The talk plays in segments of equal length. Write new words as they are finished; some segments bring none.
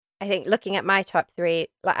I think looking at my top three,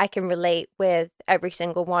 like I can relate with every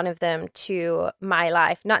single one of them to my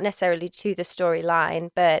life, not necessarily to the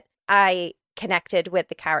storyline, but I connected with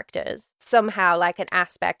the characters. Somehow, like an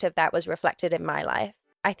aspect of that was reflected in my life.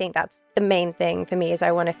 I think that's the main thing for me is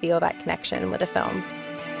I want to feel that connection with a film.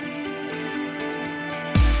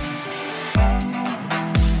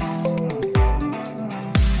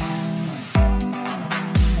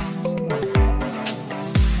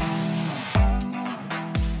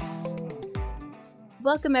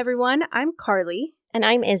 Welcome, everyone. I'm Carly. And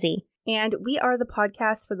I'm Izzy. And we are the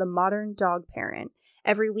podcast for the modern dog parent.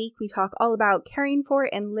 Every week, we talk all about caring for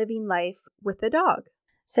and living life with a dog.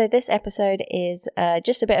 So this episode is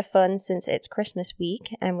just a bit of fun since it's Christmas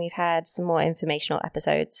week and we've had some more informational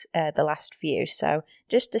episodes the last few. So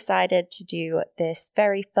just decided to do this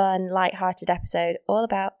very fun, lighthearted episode all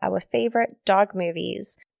about our favorite dog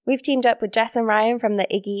movies. We've teamed up with Jess and Ryan from the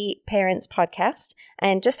Iggy Parents podcast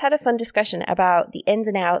and just had a fun discussion about the ins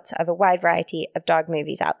and outs of a wide variety of dog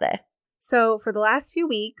movies out there. So for the last few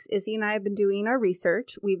weeks, Izzy and I have been doing our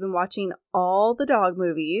research. We've been watching all the dog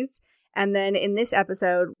movies. And then in this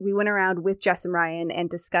episode, we went around with Jess and Ryan and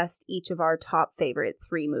discussed each of our top favorite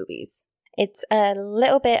 3 movies. It's a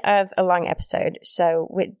little bit of a long episode, so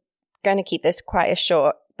we're going to keep this quite a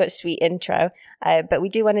short but sweet intro. But we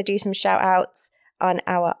do want to do some shout outs on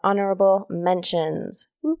our honorable mentions.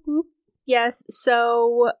 Whoop, whoop. Yes,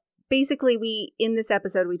 so basically in this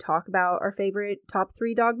episode we talk about our favorite top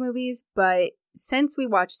 3 dog movies, but since we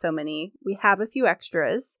watch so many, we have a few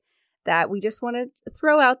extras that we just want to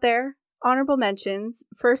throw out there. Honorable mentions.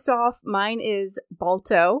 First off, mine is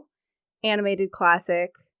Balto, animated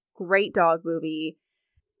classic, great dog movie.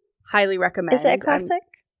 Highly recommend. Is it a classic?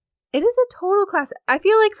 It is a total classic. I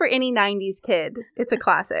feel like for any 90s kid, it's a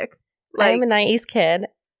classic. Like, I'm a 90s kid,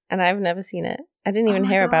 and I've never seen it. I didn't even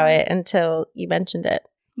hear about it until you mentioned it.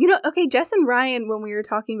 You know, okay, Jess and Ryan, when we were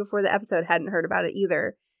talking before the episode, hadn't heard about it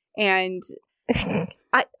either. And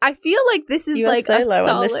I feel like this is like so a low solid...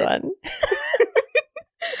 on this one.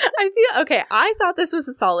 I thought this was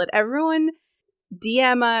a solid. Everyone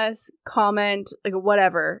DM us, comment, like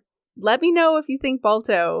whatever. Let me know if you think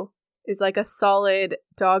Balto is like a solid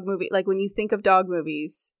dog movie. Like when you think of dog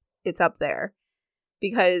movies, it's up there.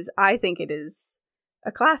 Because I think it is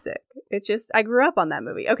a classic. It's just, I grew up on that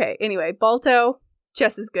movie. Okay, anyway, Balto,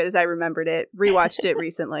 just as good as I remembered it. Rewatched it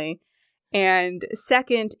recently. And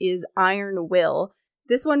second is Iron Will.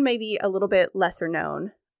 This one may be a little bit lesser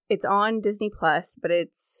known. It's on Disney Plus, but I'm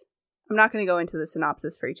not going to go into the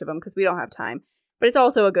synopsis for each of them because we don't have time. But it's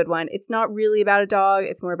also a good one. It's not really about a dog.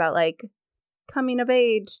 It's more about like coming of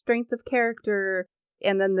age, strength of character,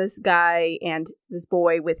 and then this guy and this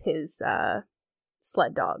boy with his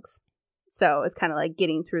sled dogs. So it's kind of like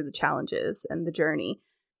getting through the challenges and the journey.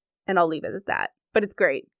 And I'll leave it at that. But it's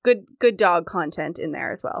great. Good dog content in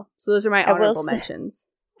there as well. So those are my honorable mentions.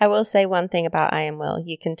 I will say one thing about Iron Will.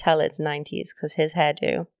 You can tell it's 90s because his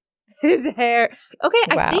hairdo. His hair.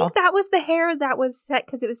 Okay, wow. I think that was the hair that was set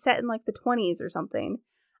because it was set in like the 20s or something.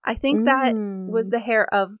 I think that was the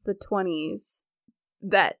hair of the 20s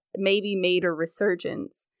that maybe made a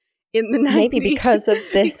resurgence in the 90s. Maybe because of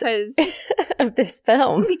this of this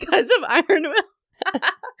film. Because of Iron Will.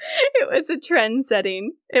 It was a trend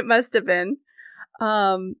setting. It must have been.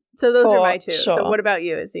 So those are my 2. Sure. So what about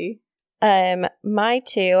you, Izzy? My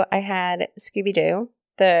 2, I had Scooby-Doo,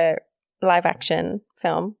 the live action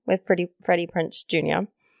film with Freddie Prinze Jr.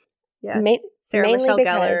 Yes. Sarah Michelle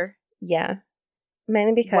Gellar. Yeah.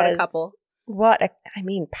 Mainly because what a couple.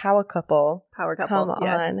 Power couple. Power couple. Come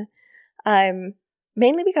yes. on.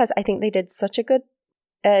 Mainly because I think they did such a good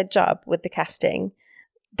job with the casting.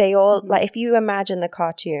 They all like if you imagine the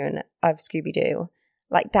cartoon of Scooby-Doo,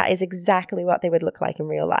 like that is exactly what they would look like in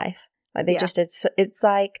real life. Like they just did. It's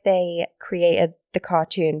like they created the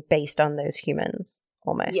cartoon based on those humans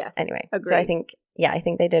almost. Yes. Anyway, agreed. So I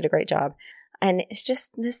think they did a great job, and it's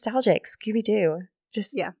just nostalgic. Scooby-Doo,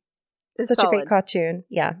 just it's such solid. A great cartoon.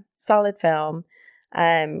 Yeah, solid film.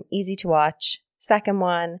 Easy to watch. Second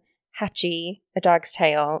one, Hachi, A Dog's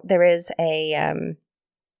Tale. There is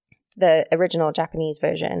the original Japanese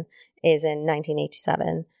version is in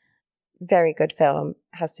 1987. Very good film.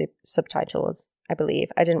 Has subtitles, I believe.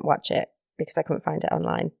 I didn't watch it because I couldn't find it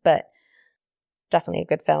online, but definitely a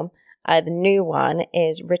good film. The new one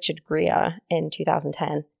is Richard Gere in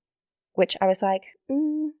 2010, which I was like,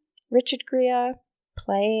 Richard Gere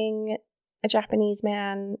playing a Japanese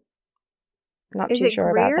man. Not too sure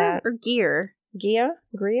about that. Or Gear? Greer?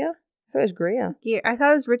 I thought it was Greer. I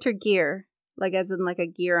thought it was Richard Gere, like as in like a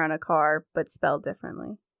gear on a car, but spelled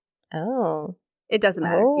differently. Oh. It doesn't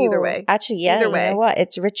matter. Either way. Actually, yeah. Either way. You know what?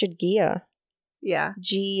 It's Richard Gere. Yeah.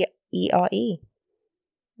 Gere.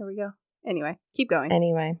 There we go. Anyway, keep going.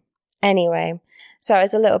 Anyway, so I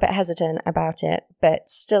was a little bit hesitant about it, but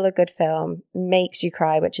still a good film. Makes you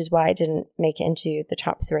cry, which is why I didn't make it into the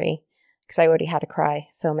top 3, because I already had a cry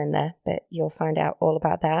film in there, but you'll find out all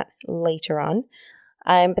about that later on.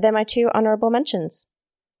 But then my 2 honorable mentions.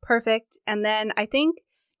 Perfect. And then I think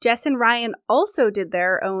Jess and Ryan also did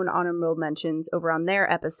their own honorable mentions over on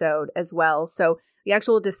their episode as well. So the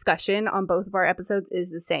actual discussion on both of our episodes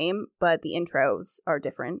is the same, but the intros are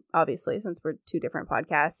different, obviously, since we're 2 different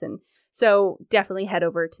podcasts. And so definitely head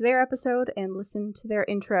over to their episode and listen to their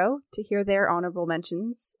intro to hear their honorable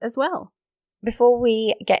mentions as well. Before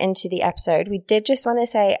we get into the episode, we did just want to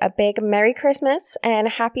say a big Merry Christmas and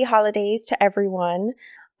Happy Holidays to everyone.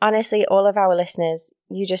 Honestly, all of our listeners,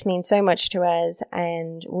 you just mean so much to us,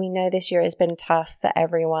 and we know this year has been tough for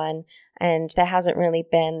everyone, and there hasn't really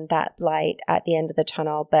been that light at the end of the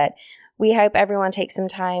tunnel, but we hope everyone takes some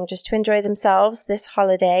time just to enjoy themselves this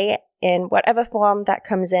holiday in whatever form that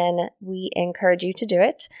comes in. We encourage you to do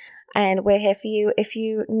it, and we're here for you if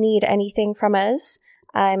you need anything from us.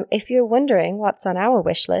 If you're wondering what's on our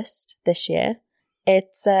wish list this year,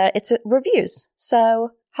 it's reviews.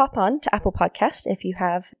 So hop on to Apple Podcast if you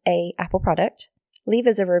have a Apple product, leave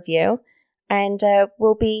us a review, and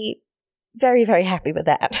we'll be very, very happy with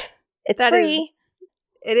that. It's free.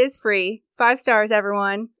 It is free. 5 stars,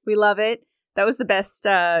 everyone. We love it. That was the best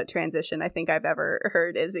transition I think I've ever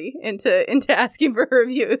heard, Izzy, into asking for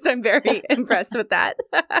reviews. I'm very impressed with that.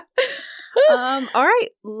 All right,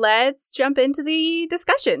 let's jump into the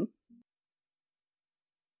discussion.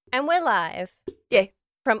 And we're live. Yay.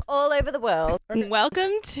 From all over the world.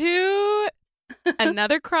 Welcome to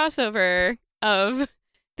another crossover of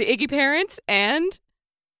the Iggy Parents and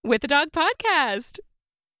With the Dog podcast.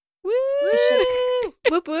 Woo!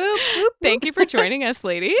 Whoop, whoop, whoop. Thank you for joining us,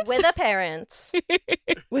 ladies. With the parents.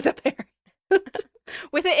 With a parent.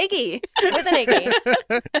 With an Iggy. With an Iggy.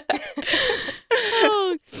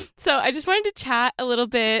 Oh, so I just wanted to chat a little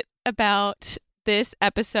bit about this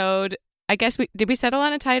episode. I guess did we settle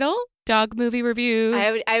on a title? Dog movie review. I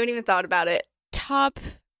haven't even thought about it. Top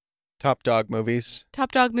dog movies.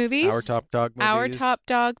 Top dog movies. Our top dog movies. Our top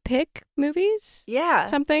dog pick movies. Yeah.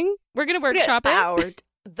 Something. We're going to workshop it.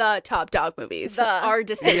 The top dog movies. The. Our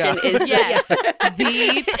decision is yes.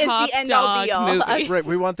 The top end all dog be all. movies. Right,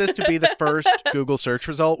 we want this to be the first Google search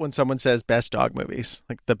result when someone says best dog movies,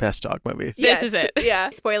 like the best dog movies. This is it.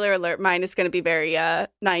 Yeah. Spoiler alert, mine is going to be very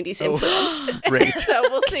 90s influenced. Great. So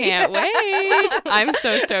we'll see. Can't wait. I'm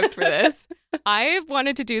so stoked for this. I've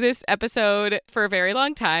wanted to do this episode for a very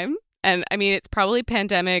long time. And I mean, it's probably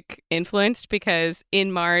pandemic influenced because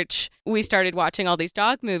in March, we started watching all these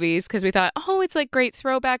dog movies because we thought, oh, it's like great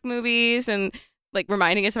throwback movies and like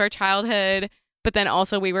reminding us of our childhood. But then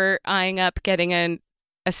also we were eyeing up getting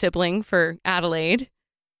a sibling for Adelaide.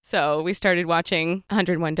 So we started watching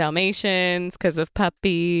 101 Dalmatians because of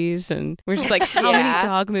puppies. And we're just like, how many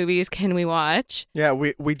dog movies can we watch? Yeah,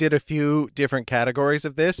 we did a few different categories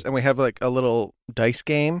of this, and we have like a little dice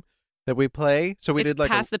game that we play. So we did like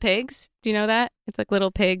Pass the Pigs. Do you know that? It's like little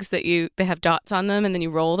pigs that they have dots on them and then you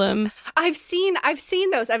roll them. I've seen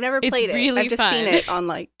those. I've never played it. Really I've just fun. seen it on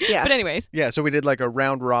yeah. But anyways. Yeah, so we did like a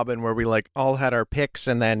round robin where we like all had our picks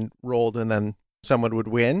and then rolled and then someone would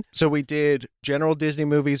win. So we did general Disney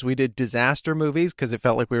movies. We did disaster movies because it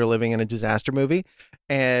felt like we were living in a disaster movie.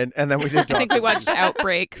 And then we did I think we watched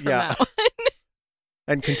Outbreak from that one.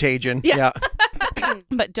 And Contagion. Yeah.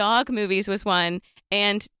 But dog movies was one,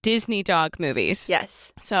 and Disney dog movies.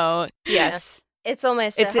 Yes. So yes. It's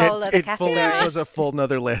almost It's a whole other It fully category. was a full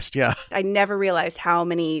nother list, yeah. I never realized how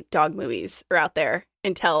many dog movies are out there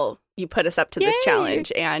until you put us up to this Yay.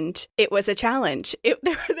 challenge, and it was a challenge. There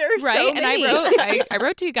are right, so and many. I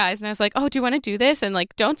wrote to you guys, and I was like, "Oh, do you want to do this?" And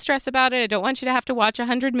like, don't stress about it. I don't want you to have to watch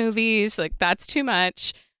 100 movies. Like, that's too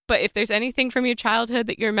much. But if there's anything from your childhood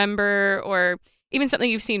that you remember, or even something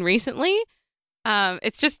you've seen recently,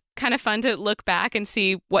 it's just kind of fun to look back and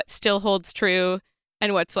see what still holds true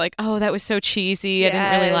and what's like, oh, that was so cheesy. Yes. I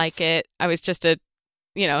didn't really like it. I was just a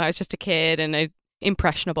kid and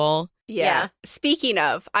impressionable. Yeah. Speaking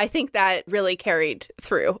of, I think that really carried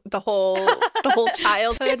through the whole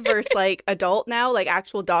childhood versus like adult now, like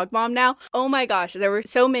actual dog mom now. Oh my gosh, there were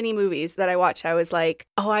so many movies that I watched. I was like,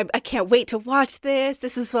 oh, I can't wait to watch this.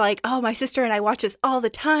 This was like, oh, my sister and I watch this all the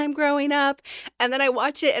time growing up. And then I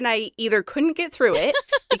watch it and I either couldn't get through it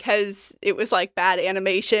because it was like bad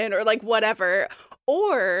animation or like whatever.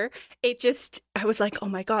 Or I was like, oh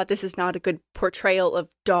my God, this is not a good portrayal of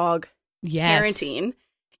dog parenting.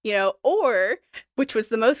 you know, or, which was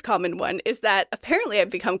the most common one, is that apparently I've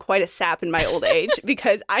become quite a sap in my old age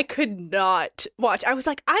because I could not watch. I was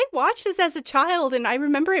like, I watched this as a child and I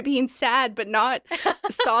remember it being sad, but not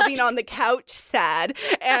sobbing on the couch sad.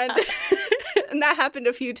 And, and that happened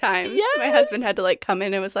a few times. Yes. My husband had to like come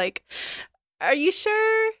in and was like, are you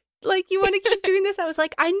sure? Like, you want to keep doing this? I was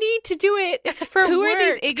like, I need to do it. It's for Who work.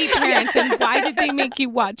 are these Iggy parents and why did they make you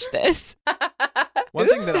watch this? One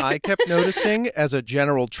thing that I kept noticing as a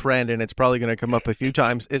general trend, and it's probably going to come up a few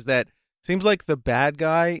times, is that it seems like the bad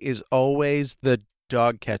guy is always the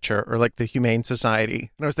dog catcher or like the Humane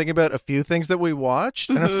Society. And I was thinking about a few things that we watched,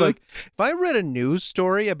 and I was like, if I read a news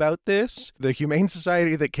story about this, the Humane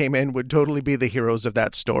Society that came in would totally be the heroes of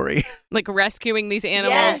that story. Like rescuing these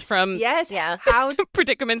animals Yes, from yes. Yeah. How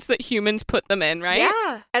predicaments that humans put them in, right?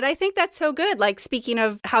 Yeah. And I think that's so good. Like, speaking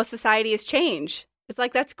of how society has changed, it's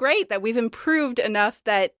like, that's great that we've improved enough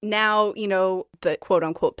that now, you know, the quote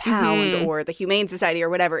unquote pound or the Humane Society or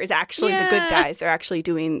whatever is actually the good guys. They're actually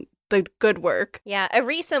doing the good work. Yeah, a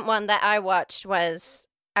recent one that I watched was,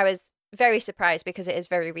 I was very surprised because it is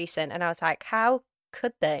very recent. And I was like, how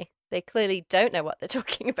could they? They clearly don't know what they're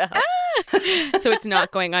talking about. So it's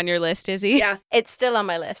not going on your list, Izzy? Yeah. It's still on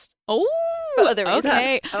my list. Oh, For other reasons.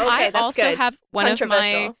 okay. Okay, I that's also good. have one of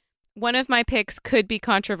Controversial. my picks could be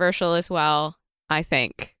controversial as well, I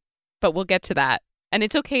think. But we'll get to that. And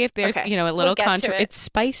it's okay if there's, Okay. you know, a little We'll get to it. It's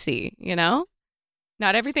spicy, you know?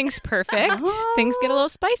 Not everything's perfect. Things get a little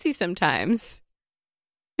spicy sometimes.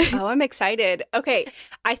 Oh, I'm excited. Okay.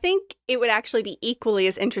 I think it would actually be equally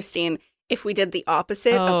as interesting if we did the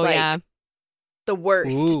opposite of like the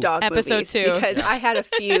worst Ooh. dog Episode movies. 2. Because I had a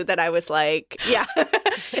few that I was like, yeah,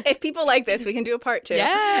 if people like this, we can do a part 2.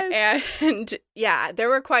 Yes. And yeah, there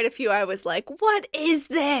were quite a few I was like, what is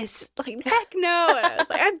this? Like, heck no. And I was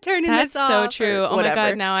like, I'm turning That's this off. so or true. Oh my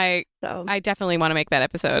whatever. God, now So, I definitely want to make that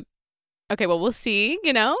episode. Okay, well, we'll see,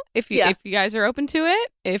 you know, if you guys are open to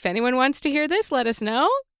it. If anyone wants to hear this, let us know.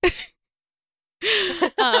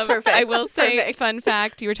 Perfect. I will say, Perfect. fun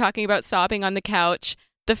fact, you were talking about sobbing on the couch.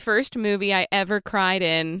 The first movie I ever cried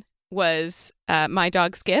in was My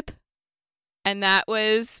Dog Skip. And that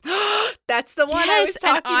was... that's the one I was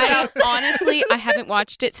talking about. Honestly, I haven't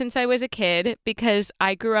watched it since I was a kid because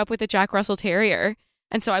I grew up with a Jack Russell Terrier.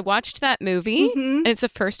 And so I watched that movie, and it's the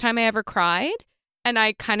first time I ever cried. And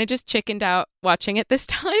I kind of just chickened out watching it this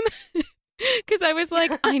time because I was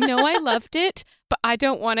like, I know I loved it, but I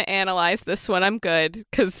don't want to analyze this one. I'm good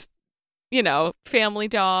because, you know, family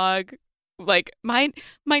dog. Like my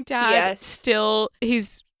dad still,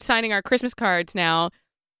 he's signing our Christmas cards now,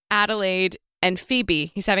 Adelaide and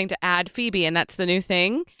Phoebe. He's having to add Phoebe, and that's the new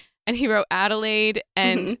thing. And he wrote Adelaide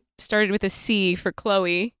and started with a C for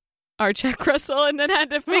Chloe, our Jack Russell, and then had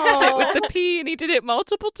to fix it with the P, and he did it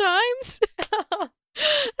multiple times. I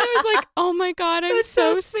was like, oh my God, I'm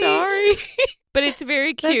so sorry. But it's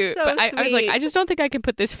very cute. That's so but I was like, sweet. I just don't think I can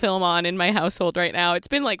put this film on in my household right now. It's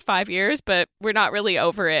been like 5 years, but we're not really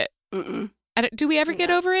over it. Do we ever get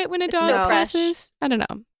over it when a dog still fresh. passes? I don't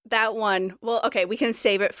know. That one, well, okay, we can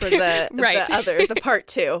save it for the Right. the part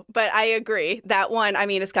 2. But I agree. That one, I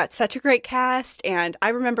mean, it's got such a great cast, and I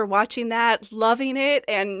remember watching that, loving it,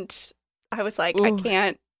 and I was like, Ooh.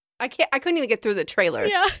 I couldn't even get through the trailer.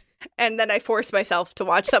 Yeah. And then I forced myself to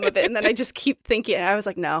watch some of it, and then I just keep thinking, I was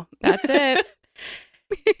like, no. That's it.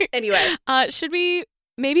 Anyway. Should we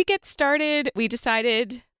maybe get started? We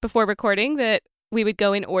decided before recording that we would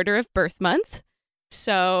go in order of birth month.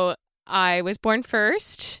 So I was born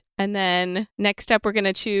first, and then next up we're going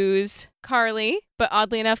to choose Carly. But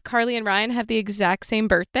oddly enough, Carly and Ryan have the exact same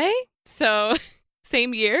birthday. So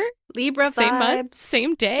same year, Libra same vibes. month,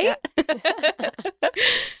 same day.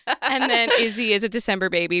 And then Izzy is a December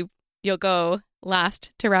baby. You'll go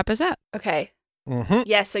last to wrap us up. Okay. Mm-hmm.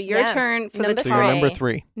 Yeah, so your Yeah. turn for Number the So top. you're number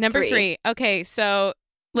 3. Number 3. 3. Okay, so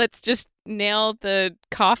let's just nail the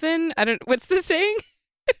coffin. What's the saying?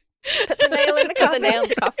 Put the nail in the Put the coffin. nail in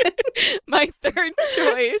the coffin. My third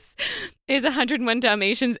choice is 101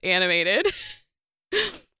 Dalmatians animated.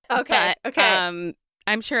 Okay. But, Okay.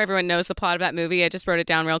 I'm sure everyone knows the plot of that movie. I just wrote it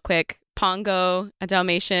down real quick. Pongo, a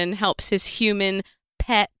Dalmatian, helps his human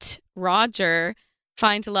pet, Roger,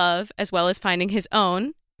 find love as well as finding his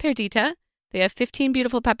own, Perdita. They have 15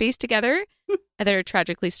 beautiful puppies together that are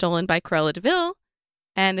tragically stolen by Cruella de Vil.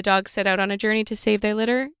 And the dogs set out on a journey to save their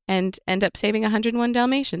litter and end up saving 101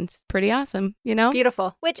 Dalmatians. Pretty awesome, you know?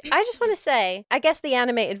 Beautiful. Which I just want to say, I guess the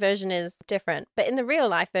animated version is different, but in the real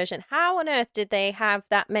life version, how on earth did they have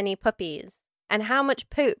that many puppies? And how much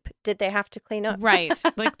poop did they have to clean up? Right.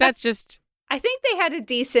 Like, that's just I think they had a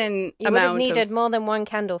decent You would have amount needed of... more than one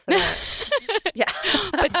candle for that. Yeah.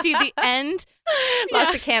 But see, the end,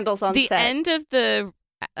 Lots of candles on the set. end of the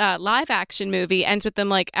live action movie ends with them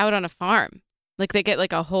like out on a farm. Like they get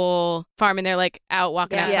like a whole farm and they're like out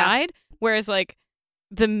walking Yeah. outside. Whereas like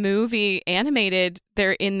the movie animated,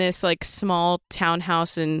 they're in this like small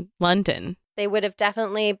townhouse in London. They would have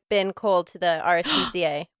definitely been called to the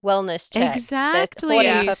RSPCA wellness check. Exactly.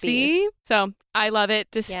 They're hoarding puppies. See? So I love it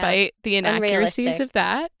despite the inaccuracies Unrealistic. of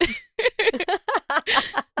that.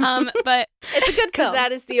 But It's a good because film.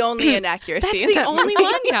 that is the only inaccuracy. that's in the that only movie.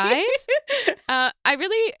 one, guys. I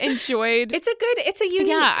really enjoyed It's a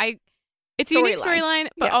unique. It's a unique storyline. storyline,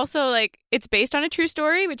 but Yeah. also like it's based on a true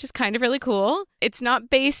story, which is kind of really cool. It's not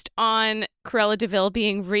based on Cruella de Vil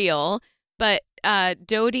being real, but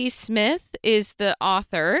Dodie Smith is the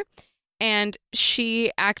author, and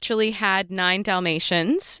she actually had 9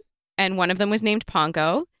 Dalmatians, and one of them was named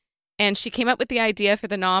Pongo. And she came up with the idea for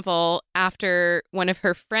the novel after one of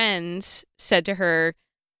her friends said to her,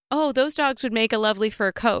 "Oh, those dogs would make a lovely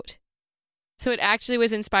fur coat." So it actually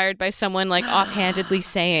was inspired by someone like offhandedly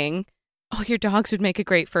saying, "Oh, your dogs would make a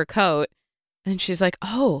great fur coat." And she's like,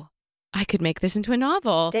 "Oh, I could make this into a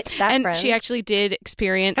novel." Ditch that And friend. she actually did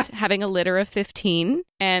experience having a litter of 15.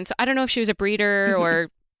 And so I don't know if she was a breeder or,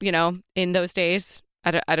 you know, in those days,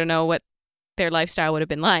 I don't know what their lifestyle would have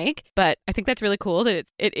been like. But I think that's really cool that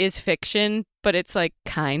it is fiction, but it's like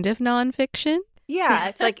kind of nonfiction. Yeah,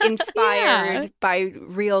 it's like inspired by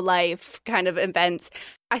real life kind of events.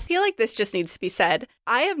 I feel like this just needs to be said.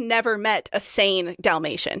 I have never met a sane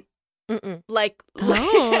Dalmatian. Mm-mm. Like,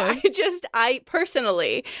 Oh. I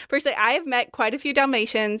personally, I have met quite a few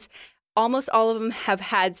Dalmatians. Almost all of them have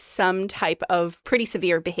had some type of pretty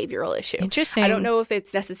severe behavioral issue. Interesting. I don't know if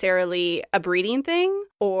it's necessarily a breeding thing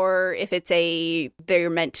or if it's they're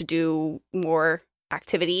meant to do more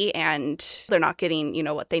activity and they're not getting,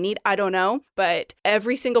 what they need. I don't know. But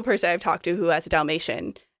every single person I've talked to who has a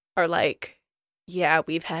Dalmatian are like, yeah,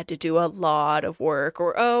 we've had to do a lot of work,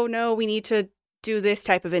 or, oh no, we need to do this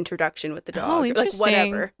type of introduction with the Oh, dogs, or like interesting.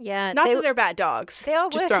 whatever. Yeah, Not that they're bad dogs. they are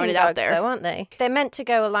just working throwing it dogs, out there. though, aren't they? They're meant to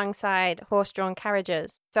go alongside horse-drawn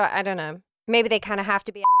carriages. So I don't know. Maybe they kind of have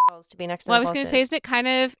to be assholes to be next to Well, I the was going to horses. say, isn't it kind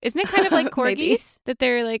of like Maybe. corgis that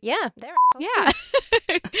they're like, Yeah, they're assholes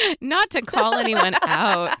yeah, not to call anyone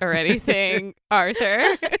out or anything,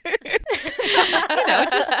 Arthur.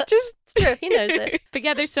 Just It's true. He knows it. But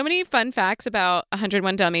yeah, there's so many fun facts about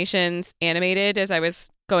 101 Dalmatians animated as I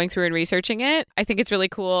was going through and researching it. I think it's really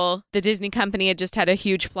cool. The Disney company had just had a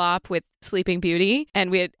huge flop with Sleeping Beauty,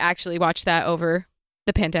 and we had actually watched that over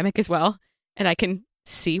the pandemic as well. And I can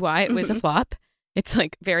see why it was a flop. It's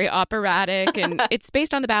like very operatic and it's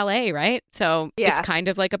based on the ballet, right? So Yeah. it's kind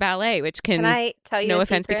of like a ballet, which Can I tell you no a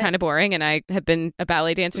offense, be secret? kind of boring. And I have been a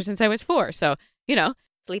ballet dancer since I was 4. So,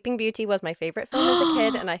 Sleeping Beauty was my favorite film as a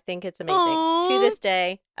kid, and I think it's amazing. Aw. To this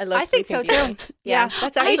day, I love I think Sleeping so Beauty. too. Yeah,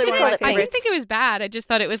 that's I actually used to one call of my it I favorites. didn't think it was bad. I just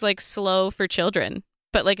thought it was like slow for children.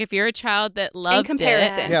 But like if you're a child that loved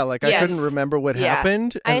comparison. it, Yeah, like I Yes. couldn't remember what Yeah.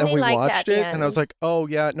 happened, I and then only we liked it at watched the it, and I was end. like, "Oh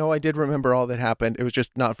yeah, no, I did remember all that happened. It was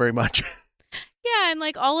just not very much." yeah, and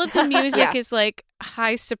like all of the music is like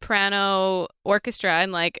high soprano orchestra,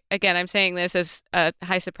 and like again, I'm saying this as a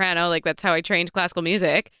high soprano, like that's how I trained classical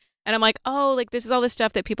music, and I'm like, oh, like this is all the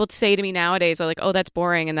stuff that people say to me nowadays. Are like, oh, that's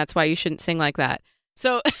boring, and that's why you shouldn't sing like that.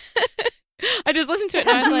 So I just listened to it,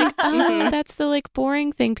 and I was like, oh, that's the like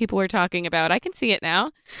boring thing people were talking about. I can see it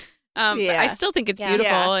now. But I Yeah. still think it's Yeah.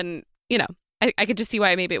 beautiful, Yeah. and I could just see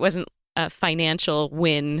why maybe it wasn't a financial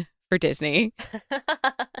win for Disney.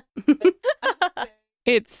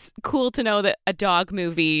 It's cool to know that a dog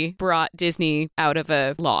movie brought Disney out of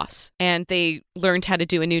a loss, and they learned how to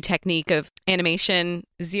do a new technique of animation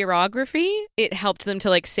xerography. It helped them to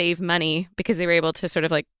like save money because they were able to sort of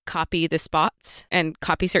like copy the spots and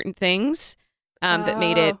copy certain things that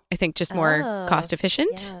made it, I think, just more Oh, cost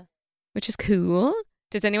efficient, Yeah. which is cool.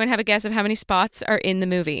 Does anyone have a guess of how many spots are in the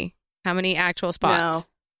movie? How many actual spots?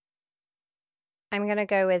 No. I'm going to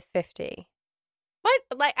go with 50. What?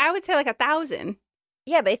 Like I would say like 1,000.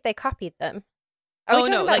 Yeah, but if they copied them. Are we Oh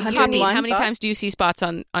talking no! about Like you mean, 101 how many spots? times do you see spots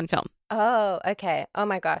on film? Oh, okay. Oh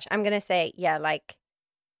my gosh. I'm going to say, yeah, like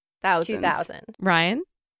Thousands. 2,000. Ryan,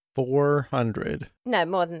 400. No,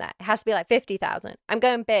 more than that. It has to be like 50,000. I'm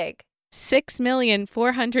going big.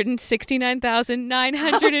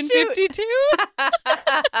 6,469,952.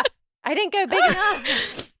 I didn't go big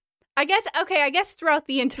enough. I guess throughout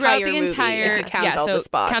the entire Throughout the movie, entire, if you count all so the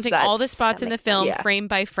spots, counting all the that's- spots in the film yeah. frame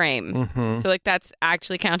by frame. Mm-hmm. So like that's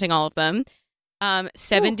actually counting all of them.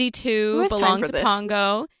 72 Who has time belong for to this?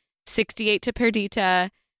 Pongo, 68 to Perdita,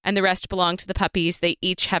 and the rest belong to the puppies. They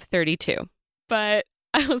each have 32. But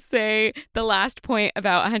I'll say the last point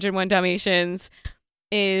about 101 Dalmatians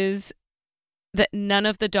is that none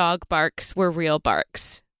of the dog barks were real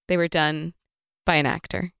barks. They were done by an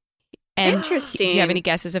actor. And Interesting. Do you have any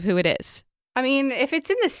guesses of who it is? I mean, if it's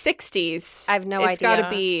in the 60s, I have no it's idea. got to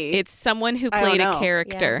be. It's someone who I don't played a know.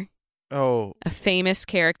 character, Oh, a famous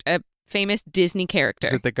character, a famous Disney character.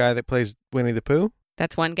 is it the guy that plays Winnie the Pooh?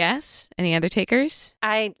 That's one guess. Any other takers?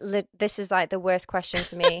 This is like the worst question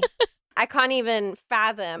for me. I can't even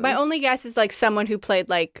fathom. My only guess is like someone who played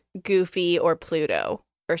like Goofy or Pluto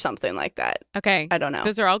or something like that. Okay. I don't know.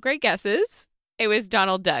 Those are all great guesses. It was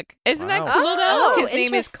Donald Duck. Isn't that Wow. cool, though? Oh, His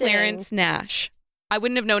name is interesting. Clarence Nash. I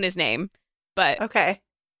wouldn't have known his name, but Okay.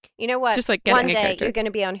 You know what? just like One guessing a day character. you're going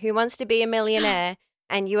to be on Who Wants to Be a Millionaire,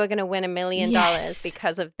 and you are going to win $1 million Yes.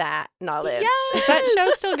 because of that knowledge. Is that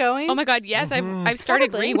show still going? Oh my God, yes. Mhm. I've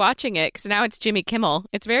started Probably. rewatching it because now it's Jimmy Kimmel.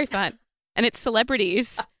 It's very fun. And it's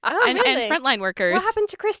celebrities Oh, and really? frontline workers. What happened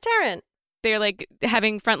to Chris Tarrant? They're like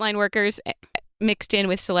having frontline workers mixed in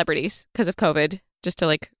with celebrities because of COVID, just to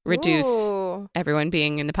like reduce Ooh. everyone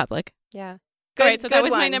being in the public. Yeah. All right, so that good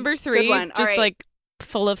was my one. number Good 3, one. All just right. like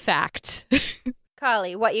full of fact.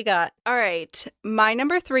 Carly, what you got? All right. My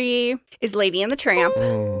number 3 is Lady and the Tramp.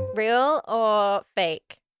 Mm. Real or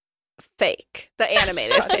fake? Fake. The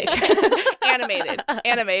animated fake.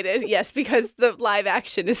 Animated. Yes, because the live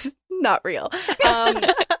action is not real.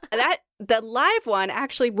 That the live one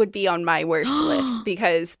actually would be on my worst list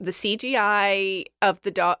because the CGI of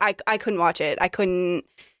the dog, I couldn't watch it. I couldn't.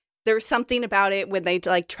 There was something about it when they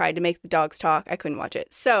like tried to make the dogs talk. I couldn't watch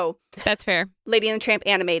it. So That's fair. Lady and the Tramp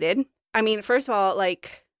animated. I mean, first of all,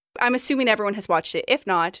 like I'm assuming everyone has watched it. If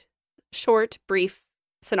not, short, brief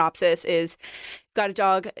synopsis is got a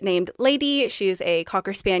dog named Lady. She's a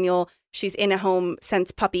Cocker Spaniel. She's in a home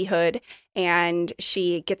since puppyhood and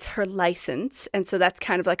she gets her license. And so that's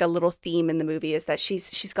kind of like a little theme in the movie is that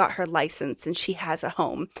she's got her license and she has a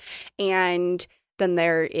home. And then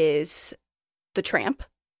there is the tramp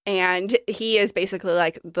and he is basically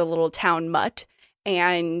like the little town mutt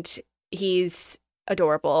and he's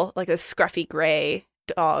adorable, like a scruffy gray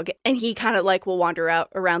dog, and he kind of like will wander out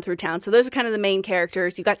around through town. So those are kind of the main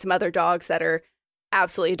characters. You got some other dogs that are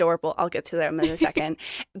absolutely adorable. I'll get to them in a second.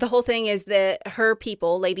 The whole thing is that her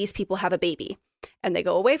people, Lady's people, have a baby and they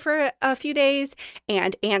go away for a few days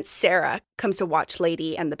and Aunt Sarah comes to watch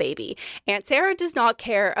Lady and the baby. Aunt Sarah does not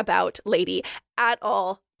care about Lady at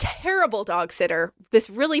all. Terrible dog sitter. This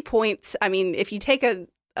really points, I mean, if you take a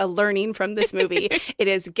learning from this movie, it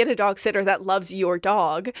is get a dog sitter that loves your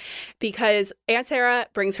dog, because Aunt Sarah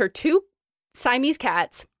brings her 2 Siamese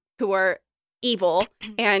cats who are evil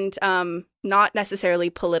and not necessarily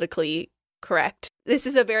politically correct. This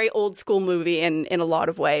is a very old school movie in a lot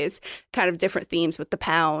of ways, kind of different themes with the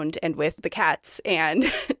pound and with the cats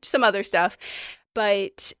and some other stuff.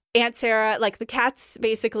 But Aunt Sarah, like the cats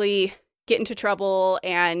basically get into trouble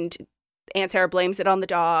and Aunt Sarah blames it on the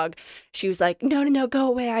dog. She was like, no, go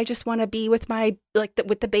away. I just want to be with my, like,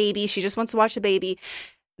 with the baby. She just wants to watch the baby.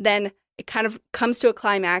 Then it kind of comes to a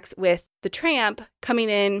climax with the tramp coming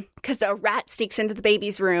in because the rat sneaks into the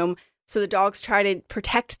baby's room. So the dogs try to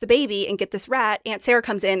protect the baby and get this rat. Aunt Sarah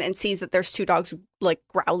comes in and sees that there's 2 dogs like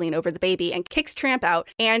growling over the baby and kicks Tramp out.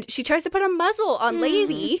 And she tries to put a muzzle on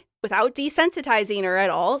Lady without desensitizing her at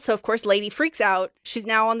all. So of course Lady freaks out. She's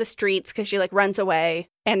now on the streets because she like runs away.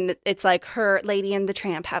 And it's like her, Lady and the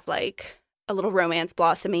Tramp have like a little romance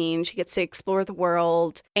blossoming. She gets to explore the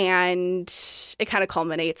world. And it kind of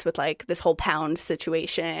culminates with like this whole pound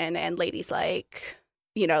situation. And Lady's like,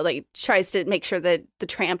 you know, like tries to make sure that the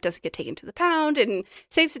tramp doesn't get taken to the pound and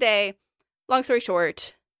saves the day. Long story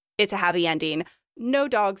short, it's a happy ending. No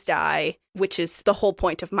dogs die, which is the whole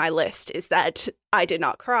point of my list, is that I did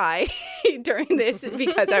not cry during this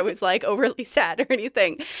because I was like overly sad or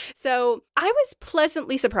anything. So I was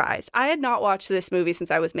pleasantly surprised. I had not watched this movie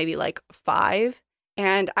since I was maybe like 5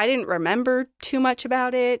 and I didn't remember too much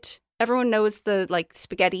about it. Everyone knows the like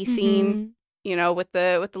spaghetti scene, you know, with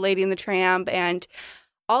the Lady and the Tramp. And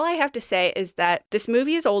all I have to say is that this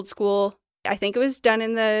movie is old school. I think it was done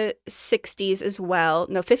in the 60s as well.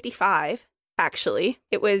 No, 55. Actually,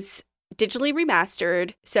 it was digitally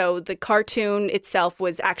remastered. So the cartoon itself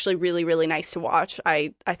was actually really, really nice to watch.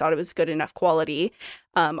 I thought it was good enough quality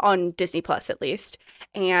on Disney Plus, at least.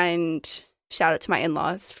 And shout out to my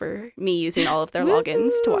in-laws for me using all of their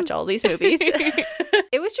logins to watch all these movies.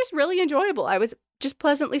 It was just really enjoyable. I was just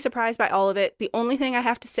pleasantly surprised by all of it. The only thing I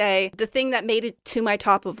have to say, the thing that made it to my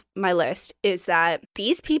top of my list is that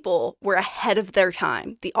these people were ahead of their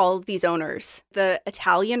time. All of these owners, the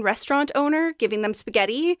Italian restaurant owner giving them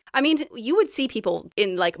spaghetti. I mean, you would see people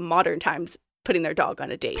in like modern times putting their dog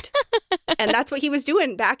on a date. And that's what he was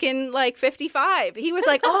doing back in like 55. He was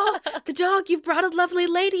like, "Oh, the dog, you've brought a lovely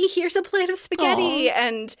lady. Here's a plate of spaghetti."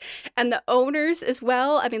 Aww. And the owners as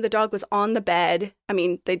well. I mean, the dog was on the bed. I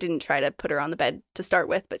mean, they didn't try to put her on the bed to start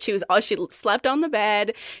with, but she slept on the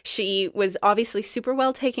bed. She was obviously super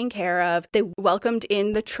well taken care of. They welcomed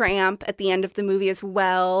in the tramp at the end of the movie as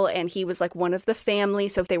well, and he was like one of the family,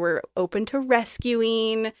 so they were open to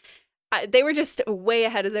rescuing. They were just way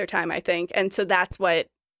ahead of their time, I think, and so that's what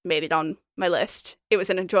made it on my list. It was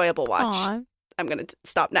an enjoyable watch. Aww. I'm going to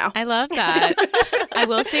stop now. I love that. I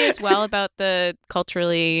will say as well about the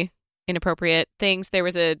culturally inappropriate things, there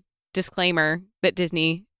was a disclaimer that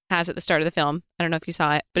Disney has at the start of the film. I don't know if you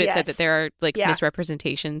saw it, but it said that there are like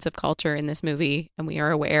misrepresentations of culture in this movie, and we are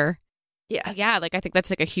aware. Yeah, like I think that's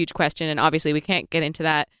like a huge question, and obviously we can't get into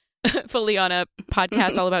that fully on a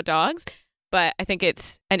podcast all about dogs, but I think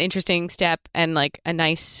it's an interesting step and like a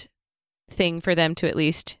nice thing for them to at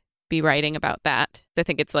least be writing about that. I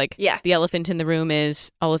think it's like the elephant in the room is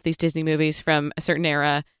all of these Disney movies from a certain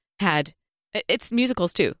era had, it's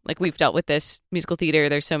musicals too. Like we've dealt with this musical theater.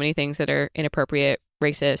 There's so many things that are inappropriate,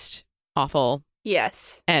 racist, awful.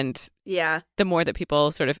 Yes. And the more that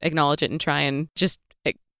people sort of acknowledge it and try and just,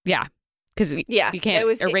 because you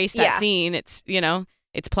can't erase that scene. It's,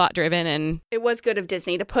 it's plot driven, and it was good of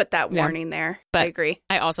Disney to put that warning there. But I agree.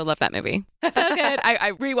 I also love that movie. So good.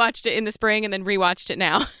 I rewatched it in the spring and then rewatched it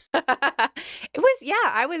now.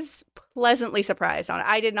 I was pleasantly surprised on it.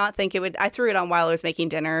 I did not think it would. I threw it on while I was making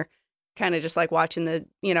dinner, kind of just like watching I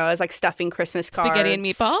was like stuffing Christmas cards. Spaghetti and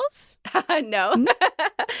meatballs? No.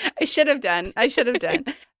 I should have done.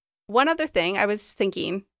 One other thing I was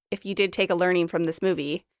thinking, if you did take a learning from this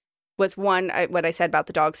movie, was one, what I said about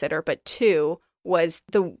the dog sitter, but two, was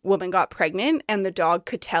the woman got pregnant and the dog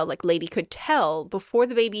could tell, like lady could tell before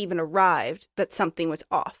the baby even arrived that something was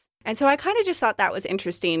off. And so I kind of just thought that was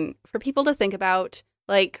interesting for people to think about,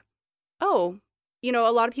 like, oh, a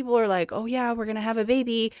lot of people are like, oh yeah, we're going to have a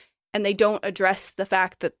baby. And they don't address the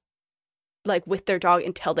fact that like with their dog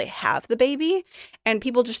until they have the baby. And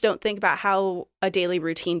people just don't think about how a daily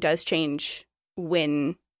routine does change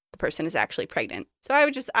when the person is actually pregnant. So I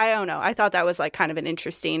don't know. I thought that was like kind of an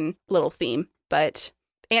interesting little theme. But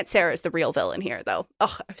Aunt Sarah is the real villain here, though.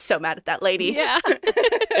 Oh, I'm so mad at that lady. Yeah.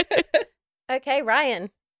 Okay, Ryan.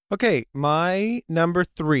 Okay, my number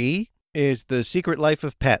 3 is The Secret Life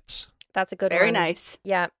of Pets. That's a good one. Very nice.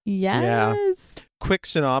 Yeah. Yes. Yeah. Quick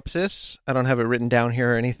synopsis. I don't have it written down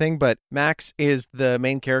here or anything, but Max is the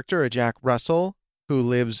main character, a Jack Russell, who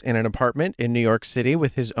lives in an apartment in New York City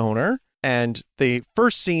with his owner. And the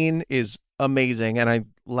first scene is amazing, and I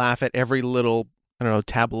laugh at every little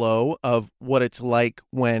tableau of what it's like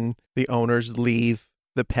when the owners leave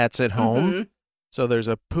the pets at home. Mm-hmm. So there's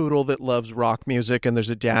a poodle that loves rock music, and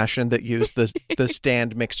there's a Dachshund that used the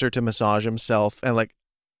stand mixer to massage himself, and like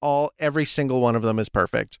every single one of them is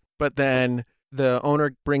perfect. But then the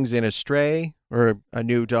owner brings in a stray or a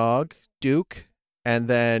new dog, Duke, and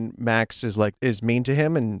then Max is mean to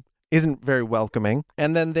him and isn't very welcoming.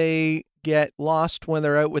 And then they get lost when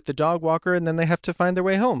they're out with the dog walker, and then they have to find their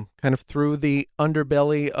way home, kind of through the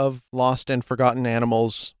underbelly of lost and forgotten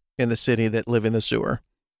animals in the city that live in the sewer.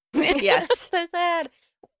 Yes. So sad.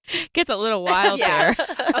 Gets a little wild there.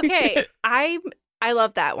 Okay. I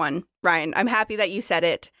love that one, Ryan. I'm happy that you said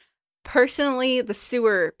it. Personally, the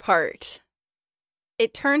sewer part,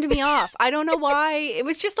 it turned me off. I don't know why. It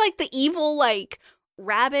was just like the evil, like,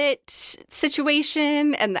 rabbit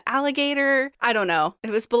situation and the alligator. I don't know. It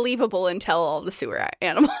was believable until all the sewer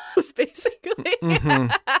animals, basically. Mm-hmm.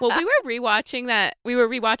 Well, we were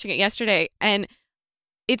rewatching it yesterday, and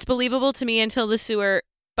it's believable to me until the sewer,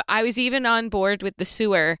 but I was even on board with the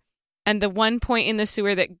sewer, and the one point in the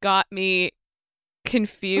sewer that got me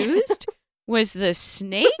confused was the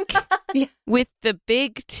snake with the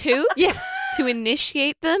big tooth. Yeah. To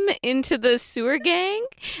initiate them into the sewer gang.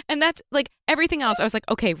 And that's like everything else. I was like,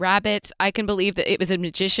 okay, rabbits. I can believe that it was a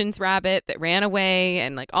magician's rabbit that ran away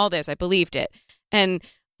and like all this. I believed it. And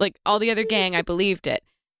like all the other gang, I believed it.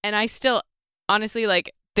 And I still, honestly,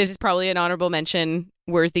 like this is probably an honorable mention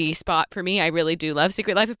worthy spot for me. I really do love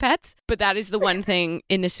Secret Life of Pets, but that is the one thing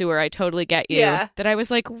in the sewer. I totally get you. Yeah. That I was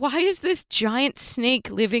like, why is this giant snake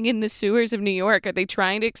living in the sewers of New York? Are they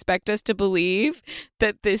trying to expect us to believe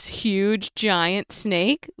that this huge giant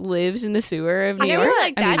snake lives in the sewer of New York? I feel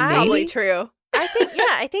like that's probably true.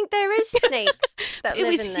 I think there is snakes that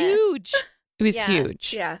live in there. Huge. It was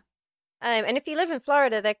huge. Yeah. And if you live in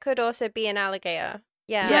Florida, there could also be an alligator.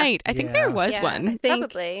 Yeah. Right. I think there was one.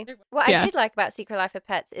 Probably. What I did like about Secret Life of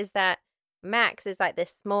Pets is that Max is like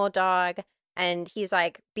this small dog, and he's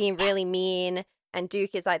like being really mean, and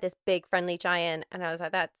Duke is like this big friendly giant. And I was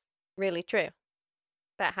like, that's really true.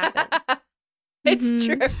 That happens. It's Mhm.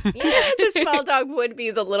 true. Yeah. The small dog would be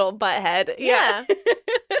the little butthead. Yeah.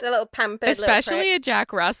 The little pampered little Especially prick. a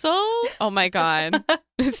Jack Russell. Oh my God.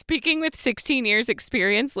 Speaking with 16 years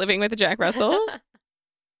experience living with a Jack Russell,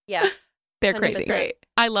 Yeah. they're 100%. crazy. Great.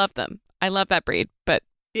 I love them. I love that breed, but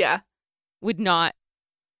Yeah.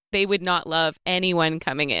 they would not love anyone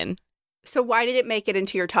coming in. So why did it make it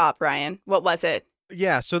into your top, Ryan? What was it?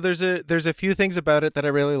 Yeah, so there's a few things about it that I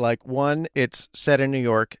really like. One, it's set in New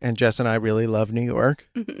York, and Jess and I really love New York.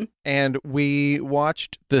 Mhm. And we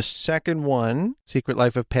watched the second one, Secret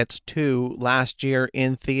Life of Pets 2, last year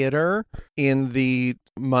in theater in the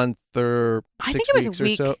month or I 6 think it was a weeks or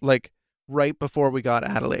week. so, like right before we got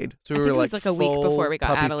Adelaide. So I we think were it was like a week full before we got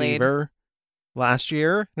puppy Adelaide. fever last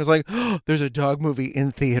year. It was like, oh, there's a dog movie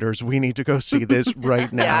in theaters. We need to go see this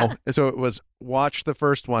right now. So it was watch the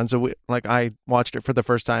first one. So I watched it for the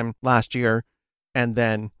first time last year, and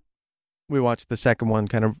then we watched the second one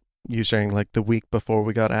kind of, you saying, like the week before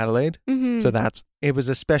we got Adelaide. Mhm. So it was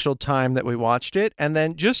a special time that we watched it. And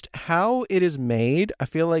then just how it is made, I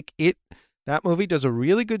feel like that movie does a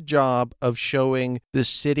really good job of showing the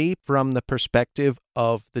city from the perspective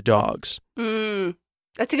of the dogs.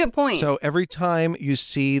 That's a good point. So every time you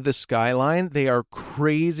see the skyline, they are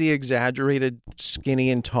crazy exaggerated,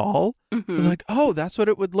 skinny and tall. Mhm. It's like, oh, that's what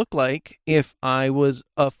it would look like if I was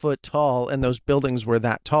a foot tall and those buildings were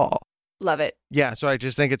that tall. Love it. Yeah, so I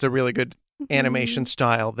just think it's a really good animation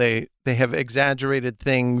style. They have exaggerated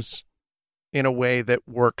things in a way that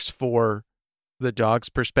works for the dog's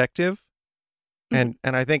perspective. And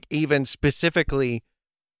I think even specifically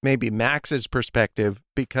maybe Max's perspective,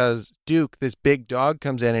 because Duke, this big dog,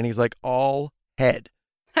 comes in and he's like all head.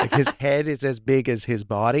 Like his head is as big as his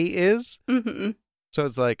body is. Mhm. So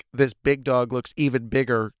it's like this big dog looks even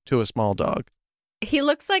bigger to a small dog. He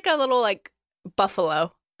looks like a little like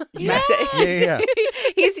buffalo. Yes. That's it. Yeah.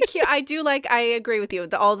 He's cute. I agree with you.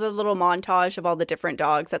 All the little montage of all the different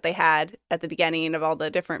dogs that they had at the beginning, of all the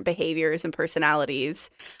different behaviors and personalities.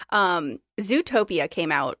 Zootopia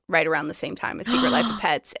came out right around the same time as Secret Life of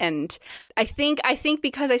Pets, and I think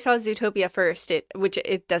because I saw Zootopia first, which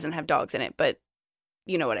it doesn't have dogs in it, but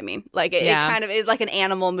you know what I mean. Like it kind of is like an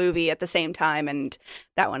animal movie at the same time, and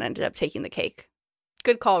that one ended up taking the cake.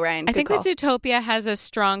 Good call, Ryan. I think that Zootopia has a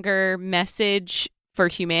stronger message for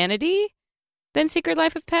humanity than Secret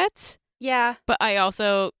Life of Pets. Yeah. But I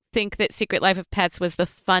also think that Secret Life of Pets was the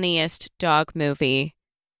funniest dog movie,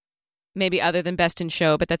 maybe other than Best in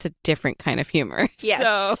Show, but that's a different kind of humor. Yes.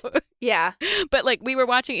 So, Yeah. but like we were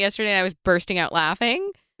watching it yesterday and I was bursting out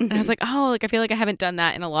laughing. And I was like, oh, like I feel like I haven't done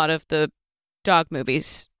that in a lot of the dog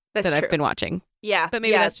movies That's that true. I've been watching. Yeah. But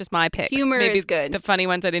maybe that's just my picks. Humor maybe is good. The funny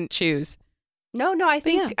ones I didn't choose. No, I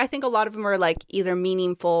think yeah. I think a lot of them are like either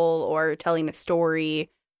meaningful or telling a story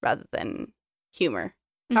rather than humor.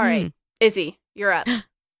 All right, Izzy, you're up.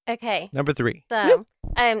 Okay. Number 3. So,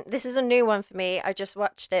 this is a new one for me. I just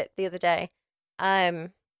watched it the other day.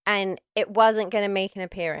 And it wasn't going to make an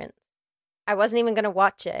appearance. I wasn't even going to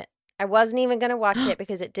watch it.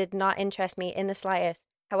 Because it did not interest me in the slightest.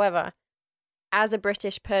 However, as a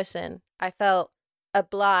British person, I felt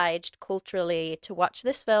obliged culturally to watch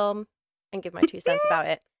this film and give my 2 cents about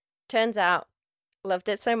it. Turns out, loved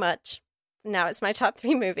it so much. Now it's my top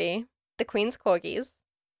 3 movie. The Queen's Corgis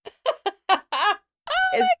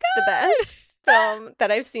is the best film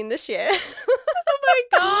that I've seen this year.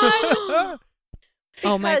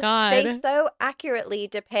 Oh my Because God. They so accurately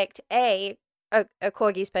depict a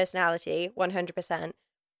corgi's personality, 100%.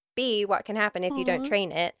 B, what can happen if you don't Aw.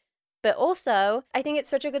 train it. But also, I think it's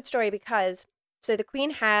such a good story because so the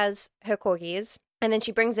Queen has her corgis, and then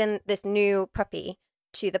she brings in this new puppy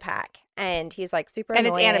to the pack, and he's like super And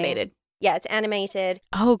it's annoying. animated. Yeah, it's animated.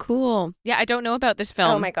 Oh, cool. Yeah, I don't know about this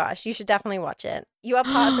film. Oh my gosh, you should definitely watch it. You are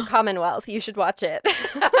part of the Commonwealth. You should watch it.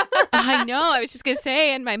 I know. I was just going to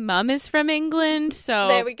say, and my mum is from England, so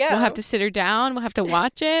There we go. We'll have to sit her down. We'll have to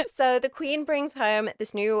watch it. So the Queen brings home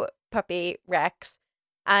this new puppy, Rex,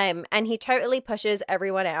 and he totally pushes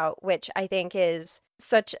everyone out, which I think is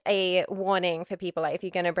such a warning for people. Like, if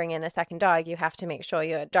you're going to bring in a second dog, you have to make sure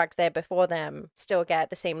your dogs there before them still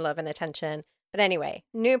get the same love and attention. But anyway,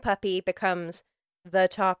 new puppy becomes the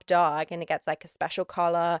top dog, and it gets like a special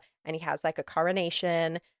collar, and he has like a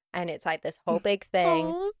coronation, and it's like this whole big thing.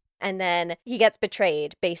 Aw. And then he gets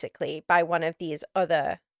betrayed, basically, by one of these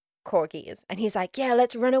other corgis. And he's like, yeah,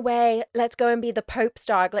 let's run away. Let's go and be the Pope's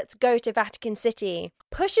dog. Let's go to Vatican City.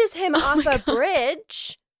 Pushes him off my a God.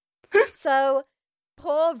 bridge. So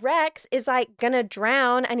poor Rex is like gonna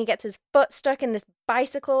drown, and he gets his foot stuck in this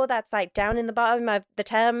bicycle that's like down in the bottom of the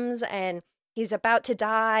Thames, and He's about to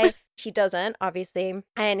die. He doesn't, obviously.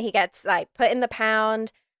 And he gets like put in the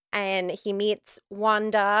pound and he meets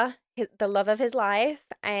Wanda, the love of his life.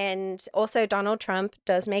 And also Donald Trump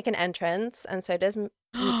does make an entrance. And so does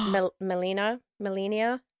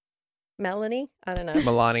Melanie? I don't know.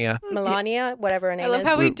 Melania, whatever her name is. I love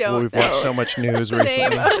how we don't We've know. watched so much news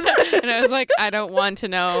recently. And I was like, I don't want to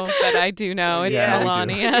know, but I do know. It's Yeah, we do.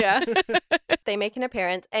 Melania. Yeah. They make an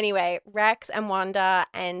appearance. Anyway, Rex and Wanda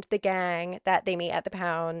and the gang that they meet at the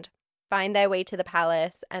pound find their way to the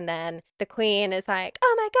palace. And then the queen is like,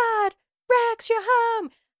 oh my God, Rex, you're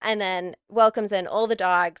home. And then welcomes in all the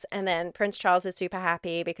dogs. And then Prince Charles is super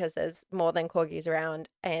happy because there's more than corgis around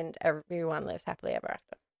and everyone lives happily ever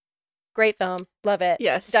after. Great film. Love it.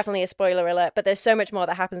 Yes. Definitely a spoiler alert, but there's so much more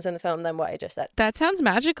that happens in the film than what I just said. That sounds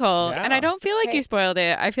magical. Yeah. And I don't feel like Great. you spoiled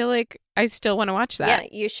it. I feel like I still want to watch that. Yeah,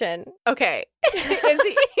 you should. Okay.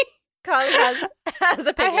 Carly has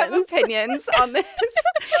opinions. I have opinions on this.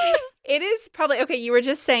 It is probably okay. You were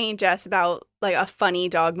just saying, Jess, about like a funny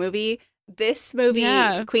dog movie. This movie,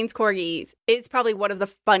 Yeah. Queen's Corgis, is probably one of the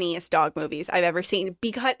funniest dog movies I've ever seen.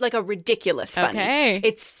 Because like a ridiculous funny. Okay.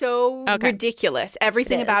 It's so Okay. ridiculous.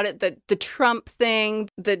 Everything It is. about it, the Trump thing,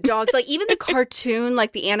 the dogs, like even the cartoon,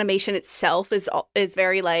 like the animation itself is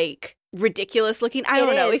very like ridiculous looking. I It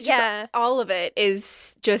don't know. is, It's just yeah. all of it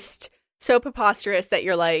is just so preposterous that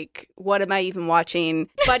you're like, what am I even watching?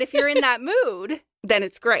 But if you're in that mood, then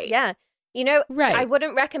it's great. Yeah. You know, Right. I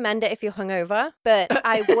wouldn't recommend it if you're hungover, but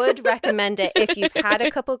I would recommend it if you've had a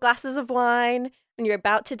couple glasses of wine and you're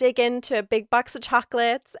about to dig into a big box of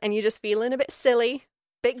chocolates and you're just feeling a bit silly,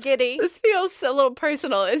 bit giddy. This feels a little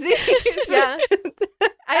personal, is it? Yeah.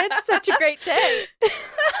 I had such a great day.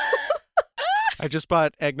 I just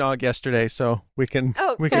bought eggnog yesterday, so we can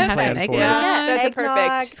Oh, we Can can have plan some for eggnog. it. Yeah, That's a eggnog.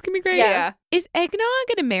 perfect. It's going to be great. Yeah. Is eggnog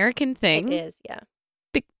an American thing? It is, yeah.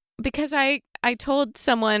 Because I told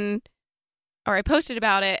someone, or I posted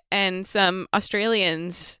about it, and some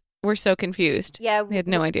Australians were so confused. Yeah. They had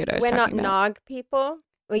no idea what I was We're not talking about. nog people.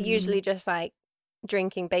 We're Mm. usually just like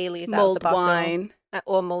drinking Baileys out of Mulled the bottle. wine.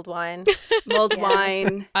 Or mulled wine. Mulled Yeah.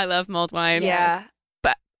 wine. I love mulled wine. Yeah.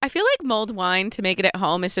 But I feel like mulled wine to make it at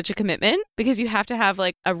home is such a commitment because you have to have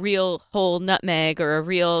like a real whole nutmeg or a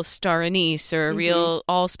real star anise or a Mhm. real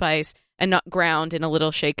allspice and not ground in a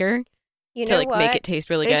little shaker You to know like what? make it taste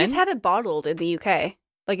really They good. just have it bottled in the UK.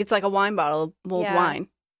 Like it's like a wine bottle, mulled Yeah. wine.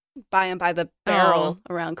 Buy them by the barrel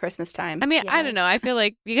around Christmas time. I mean, I Yeah. don't know. I feel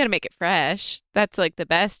like you got to make it fresh. That's like the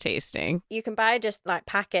best tasting. You can buy just like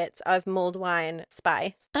packets of mulled wine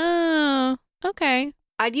spice. Oh, okay.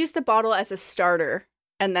 I'd use the bottle as a starter,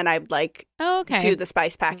 and then I'd like Oh, okay. do the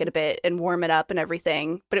spice packet a bit and warm it up and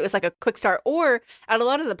everything. But it was like a quick start. Or at a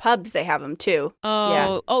lot of the pubs, they have them too.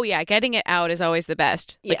 Oh yeah. Getting it out is always the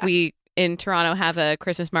best. Like Yeah. we in Toronto have a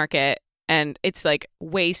Christmas market, and it's like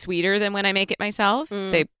way sweeter than when I make it myself.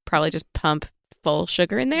 Mm. They probably just pump full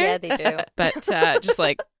sugar in there, Yeah, they do. but just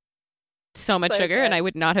like so much So sugar, good. and I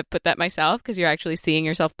would not have put that myself because you're actually seeing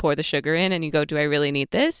yourself pour the sugar in, and you go, "Do I really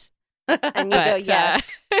need this?" And you go, But, yes,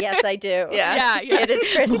 yes, I do. Yeah. It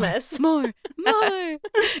is Christmas. More.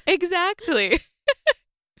 Exactly.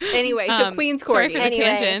 Anyway, so Queen's Sorry Corgi. for the Anyway.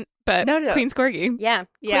 tangent, but No. Queen's Corgi. Yeah.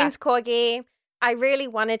 Yeah. Queen's Corgi. I really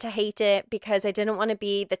wanted to hate it because I didn't want to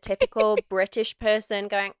be the typical British person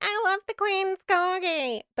going, I love the Queen's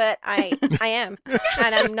Corgi. But I am.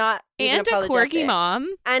 And I'm not even And a apologetic. corgi mom.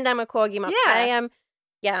 And I'm a corgi mom.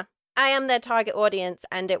 Yeah. I am their target audience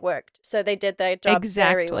and it worked. So they did their job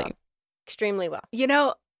very Exactly. well. Extremely well. You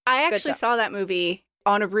know, I Good actually job. saw that movie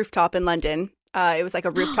on a rooftop in London. It was like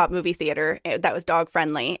a rooftop movie theater that was dog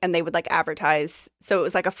friendly, and they would like advertise. So it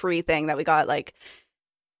was like a free thing that we got, like,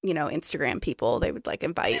 you know, Instagram people they would like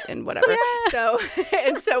invite and whatever.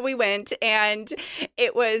 Yeah. So we went, and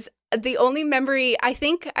it was the only memory. I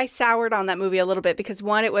think I soured on that movie a little bit because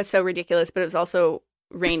one, it was so ridiculous, but it was also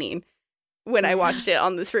raining when I watched it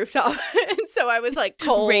on this rooftop, and so I was like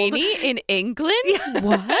cold. Rainy in England? Yeah.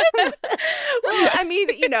 What? Well, I mean,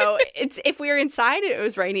 you know, it's if we were inside and it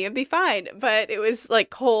was raining, it'd be fine. But it was like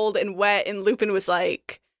cold and wet, and Lupin was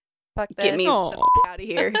like, Fuck "Get this. me Aw. out of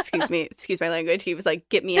here!" Excuse my language. He was like,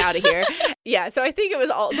 "Get me out of here!" Yeah. So I think it was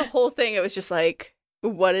all the whole thing. It was just like,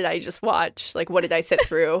 what did I just watch? Like, what did I sit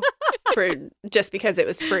through for just because it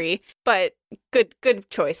was free? But good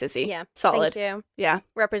choice, Izzy. Yeah. Solid. Thank you. Yeah.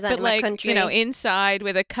 Representing But my like, country. you know, inside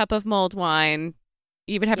with a cup of mulled wine,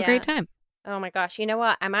 you would have a Yeah. great time. Oh my gosh. You know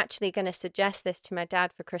what? I'm actually going to suggest this to my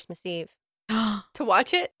dad for Christmas Eve. To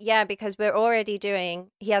watch it. Yeah, because we're already doing,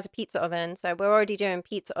 he has a pizza oven, so we're already doing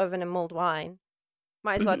pizza oven and mulled wine.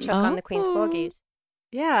 Might as well chuck on the Queen's Oh. Corgis.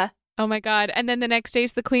 Yeah. Oh my God. And then the next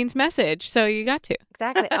day's the Queen's Message. So you got to.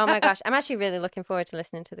 Exactly. Oh my gosh. I'm actually really looking forward to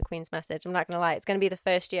listening to the Queen's Message. I'm not going to lie. It's going to be the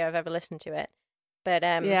first year I've ever listened to it. But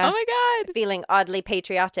Yeah. Oh my God. feeling oddly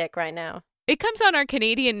patriotic right now. It comes on our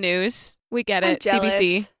Canadian news. We get I'm it. jealous.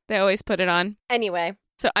 CBC. They always put it on. Anyway,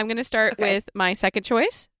 So I'm going to start Okay. with my second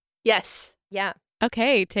choice. Yes. yeah.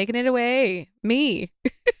 Okay, taking it away. Me.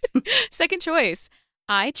 Second choice.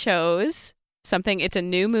 I chose something. It's a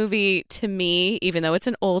new movie to me, even though it's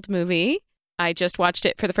an old movie. I just watched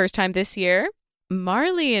it for the first time this year.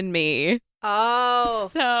 Marley and Me.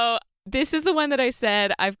 Oh. So this is the one that I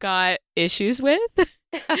said I've got issues with.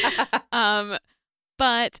 But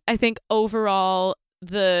I think overall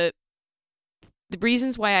the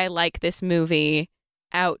reasons why I like this movie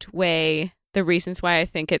outweigh the reasons why I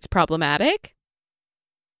think it's problematic.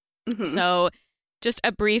 Mhm. So just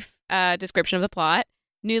a brief description of the plot.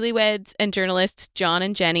 Newlyweds and journalists John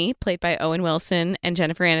and Jenny, played by Owen Wilson and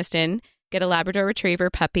Jennifer Aniston, get a Labrador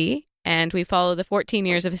Retriever puppy, and we follow the 14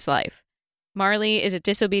 years of his life. Marley is a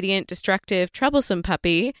disobedient, destructive, troublesome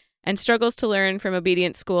puppy and struggles to learn from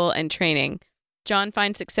obedience school and training. John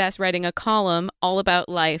finds success writing a column all about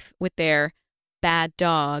life with their bad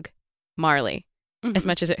dog, Marley. As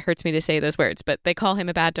much as it hurts me to say those words, but they call him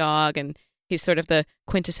a bad dog, and he's sort of the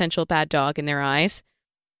quintessential bad dog in their eyes.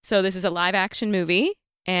 So this is a live action movie,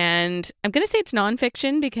 and I'm going to say it's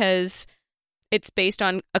nonfiction because it's based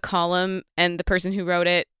on a column, and the person who wrote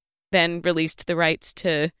it then released the rights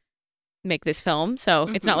to make this film. So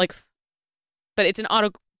it's not like, but it's an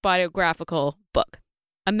autobiographical book,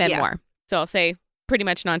 a memoir. So I'll say pretty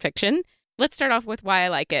much nonfiction. Let's start off with why I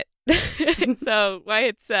like it. So why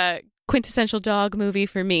it's a quintessential dog movie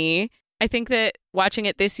for me. I think that watching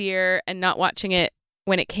it this year and not watching it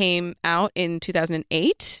when it came out in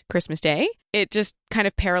 2008, Christmas Day, it just kind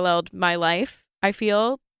of paralleled my life. I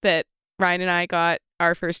feel that Ryan and I got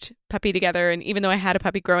our first puppy together, and even though I had a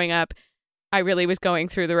puppy growing up, I really was going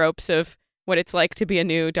through the ropes of what it's like to be a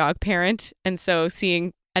new dog parent. And so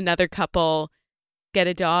seeing another couple get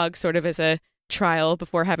a dog sort of as a trial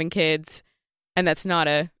before having kids, and that's not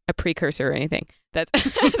a precursor or anything. That's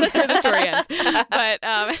that's where the story ends.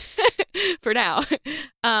 But for now,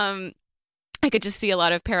 I could just see a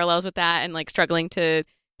lot of parallels with that, and like struggling to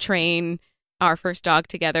train our first dog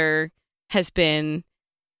together has been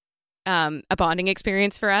a bonding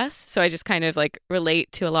experience for us. So I just kind of like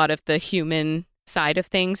relate to a lot of the human side of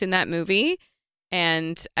things in that movie.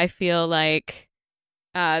 And I feel like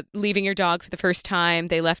leaving your dog for the first time,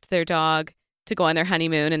 they left their dog to go on their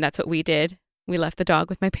honeymoon, and that's what we did. We left the dog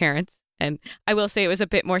with my parents, and I will say it was a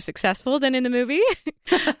bit more successful than in the movie.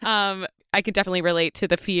 I could definitely relate to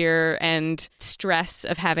the fear and stress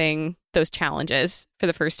of having those challenges for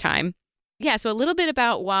the first time. Yeah, so a little bit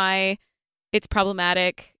about why it's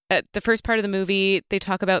problematic. The first part of the movie, they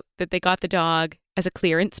talk about that they got the dog as a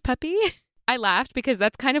clearance puppy. I laughed because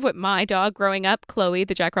that's kind of what my dog growing up, Chloe,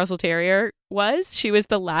 the Jack Russell Terrier, was. She was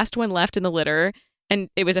the last one left in the litter, and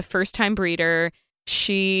it was a first-time breeder.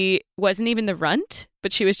 She wasn't even the runt,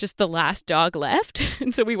 but she was just the last dog left.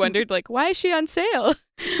 And so we wondered, like, why is she on sale?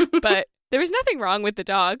 But there was nothing wrong with the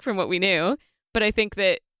dog from what we knew. But I think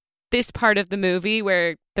that this part of the movie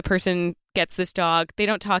where the person gets this dog, they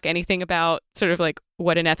don't talk anything about sort of like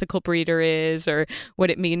what an ethical breeder is or what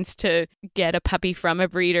it means to get a puppy from a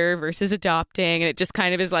breeder versus adopting. And it just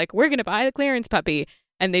kind of is like, we're going to buy the clearance puppy.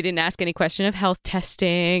 And they didn't ask any question of health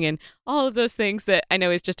testing and all of those things that I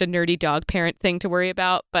know is just a nerdy dog parent thing to worry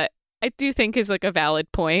about. But I do think is like a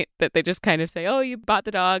valid point that they just kind of say, oh, you bought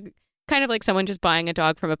the dog. Kind of like someone just buying a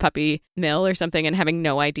dog from a puppy mill or something and having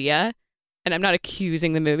no idea. And I'm not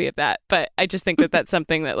accusing the movie of that, but I just think that that's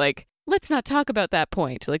something that like, let's not talk about that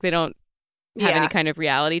point. Like they don't have any kind of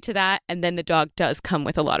reality to that. And then the dog does come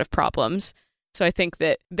with a lot of problems. So I think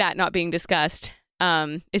that not being discussed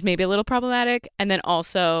is maybe a little problematic. And then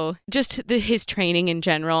also just his training in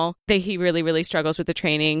general, he really, really struggles with the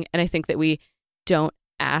training. And I think that we don't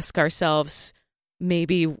ask ourselves,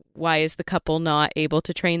 maybe why is the couple not able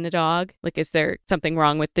to train the dog? Like, is there something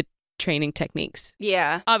wrong with the training techniques?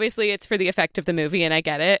 Yeah. Obviously, it's for the effect of the movie, and I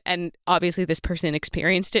get it. And obviously, this person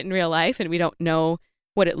experienced it in real life, and we don't know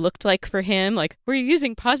what it looked like for him. Like, were you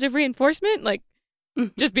using positive reinforcement? Like,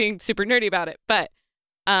 just being super nerdy about it. But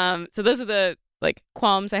so those are the like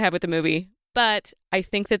qualms I have with the movie. But I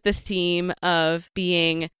think that the theme of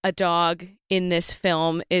being a dog in this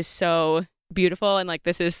film is so beautiful, and like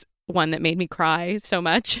this is one that made me cry so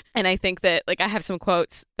much. And I think that like I have some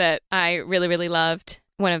quotes that I really, really loved.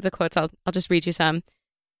 One of the quotes, I'll just read you some.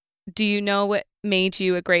 Do you know what made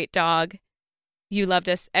you a great dog? You loved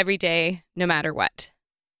us every day, no matter what.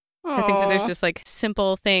 I think that there's just like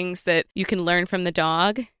simple things that you can learn from the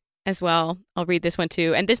dog as well. I'll read this one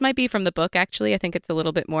too. And this might be from the book, actually. I think it's a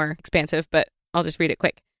little bit more expansive, but I'll just read it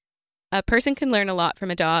quick. A person can learn a lot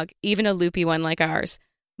from a dog, even a loopy one like ours.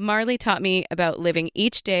 Marley taught me about living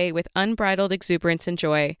each day with unbridled exuberance and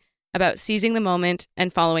joy, about seizing the moment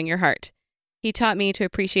and following your heart. He taught me to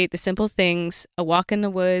appreciate the simple things, a walk in the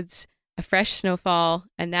woods, a fresh snowfall,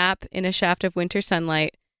 a nap in a shaft of winter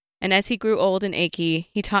sunlight. And as he grew old and achy,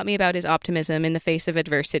 he taught me about his optimism in the face of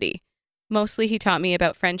adversity. Mostly he taught me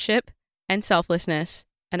about friendship and selflessness,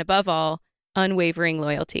 and above all, unwavering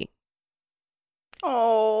loyalty.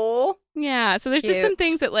 Oh, yeah. So there's just some Cute.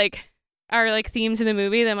 things that are themes in the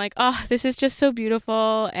movie that I'm like, oh, this is just so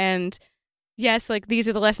beautiful. And yes, these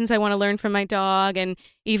are the lessons I want to learn from my dog. And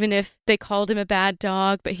even if they called him a bad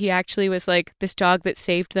dog, but he actually was this dog that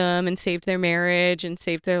saved them and saved their marriage and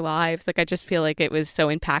saved their lives. I just feel like it was so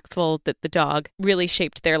impactful that the dog really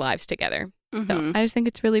shaped their lives together. So I just think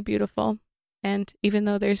it's really beautiful. And even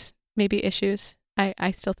though there's maybe issues,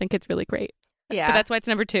 I still think it's really great. yeah. But that's why it's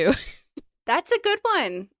number 2. That's a good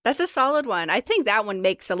one. That's a solid one. I think that one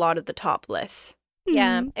makes a lot of the top lists.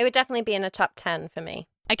 Yeah, it would definitely be in a top 10 for me.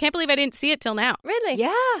 I can't believe I didn't see it till now. Really?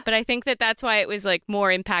 Yeah. But I think that that's why it was more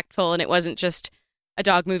impactful and it wasn't just a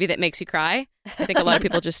dog movie that makes you cry. I think a lot of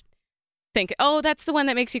people just think, oh, that's the one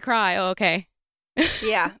that makes you cry. Oh, okay.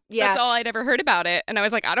 Yeah. Yeah. That's all I'd ever heard about it. And I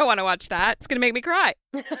was like, I don't want to watch that. It's going to make me cry.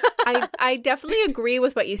 I definitely agree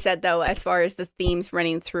with what you said, though, as far as the themes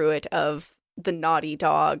running through it of the naughty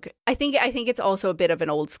dog. I think it's also a bit of an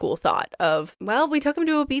old school thought of, well, we took him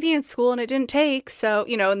to obedience school and it didn't take. So,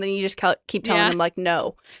 and then you just keep telling him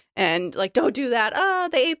no. And don't do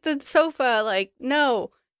that. They ate the sofa.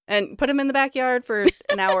 No. And put him in the backyard for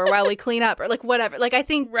an hour while we clean up or whatever. I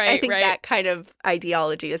think that kind of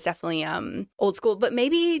ideology is definitely old school. But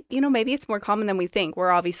maybe it's more common than we think.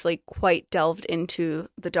 We're obviously quite delved into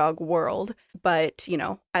the dog world. But,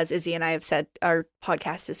 as Izzy and I have said, our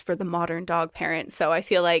podcast is for the modern dog parent. So I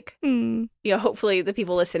feel like, hopefully the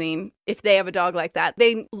people listening, if they have a dog like that,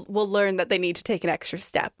 they will learn that they need to take an extra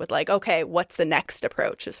step with okay, what's the next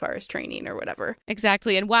approach as far as training or whatever.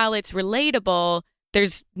 Exactly. And while it's relatable,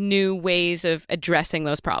 there's new ways of addressing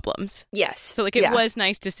those problems. Yes. So it was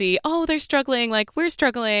nice to see, oh, they're struggling, we're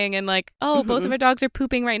struggling, and both of our dogs are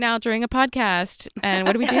pooping right now during a podcast. And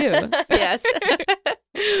what do we do? Yes.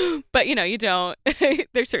 But you don't.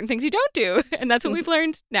 There's certain things you don't do. And that's what we've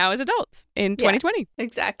learned now as adults in 2020.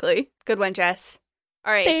 Exactly. Good one, Jess.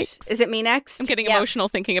 All right. Thanks. Is it me next? I'm getting emotional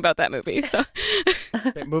thinking about that movie. So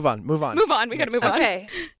Okay, move on. Move on. We got to move on. Okay.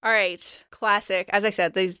 All right. Classic. As I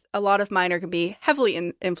said, a lot of mine are going to be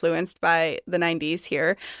heavily influenced by the 90s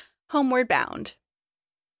here. Homeward Bound.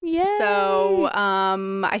 Yeah. So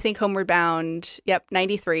I think Homeward Bound,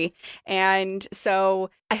 93. And so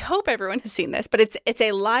I hope everyone has seen this, but it's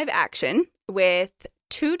a live action with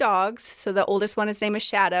 2 dogs. So the oldest one, his name is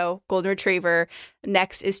Shadow, golden retriever.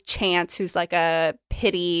 Next is Chance, who's a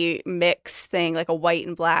pitty mix thing, a white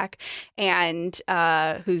and black, and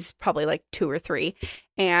who's probably 2 or 3.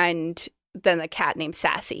 And then a cat named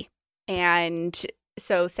Sassy. And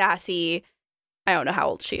so Sassy, I don't know how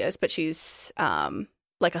old she is, but she's a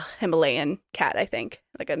Himalayan cat, I think,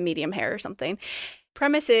 a medium hair or something.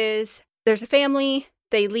 Premise is there's a family.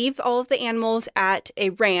 They leave all of the animals at a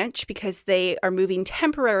ranch because they are moving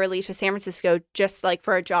temporarily to San Francisco just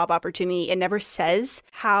for a job opportunity. It never says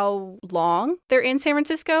how long they're in San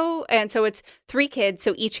Francisco. And so it's 3 kids.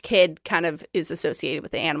 So each kid kind of is associated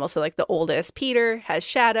with the animal. So the oldest, Peter, has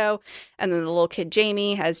Shadow. And then the little kid,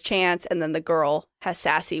 Jamie, has Chance. And then the girl has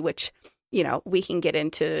Sassy, which, we can get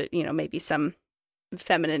into, maybe some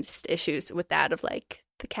feminist issues with that of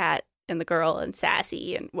the cat and the girl and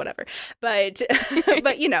Sassy and whatever, but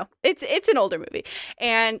it's an older movie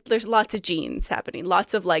and there's lots of jeans happening,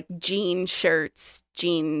 lots of jean shirts,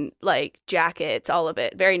 jean jackets, all of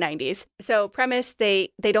it, very 90s. So premise, they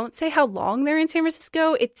don't say how long they're in San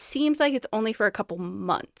Francisco. It seems like it's only for a couple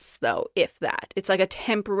months though, if that. It's a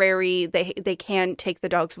temporary, they can take the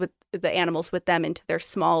dogs with the animals with them into their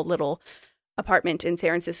small little apartment in San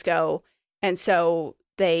Francisco, and so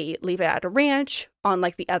they leave it at a ranch on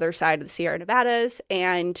the other side of the Sierra Nevadas,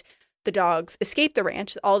 and the dogs escape the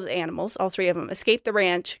ranch. All the animals, all 3 of them, escape the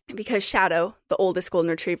ranch because Shadow, the oldest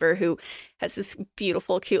golden retriever, who has this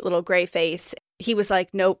beautiful, cute little gray face, he was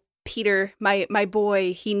nope, Peter, my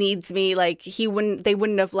boy, he needs me. They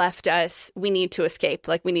wouldn't have left us. We need to escape.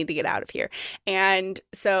 We need to get out of here. And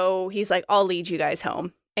so he's I'll lead you guys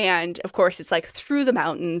home. And of course, it's through the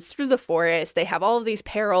mountains, through the forest. They have all of these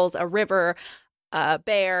perils, a river,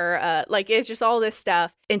 bear, it's just all this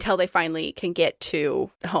stuff until they finally can get to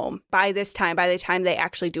home. By the time they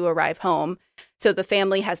actually do arrive home, So the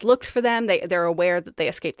family has looked for them. They're aware that they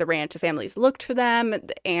escaped the ranch. The family's looked for them,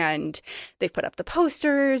 and they've put up the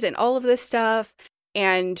posters and all of this stuff.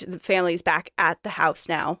 And the family's back at the house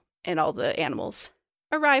now, and all the animals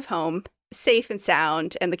arrive home safe and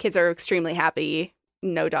sound, and the kids are extremely happy.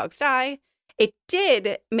 No dogs die. It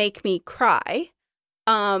did make me cry,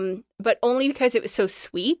 but only because it was so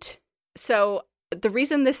sweet. So the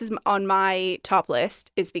reason this is on my top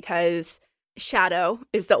list is because Shadow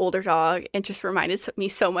is the older dog and just reminded me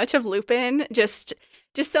so much of Lupin. Just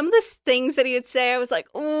some of the things that he would say, I was like,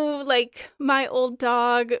 oh, like my old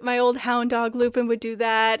dog, my old hound dog Lupin would do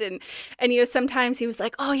that. And sometimes he was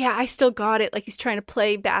like, oh yeah, I still got it. Like he's trying to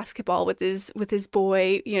play basketball with his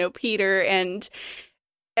boy, Peter. And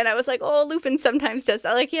I was like, oh, Lupin sometimes does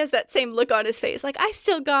that. Like he has that same look on his face. Like I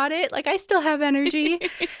still got it. Like I still have energy.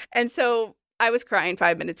 And so I was crying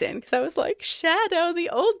 5 minutes in because I was like, Shadow,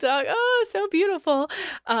 the old dog. Oh, so beautiful.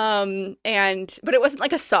 But it wasn't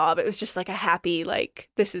like a sob. It was just like a happy, like,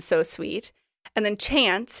 this is so sweet. And then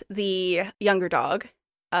Chance, the younger dog,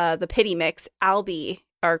 the pity mix, Albie,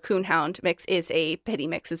 our coonhound mix, is a pity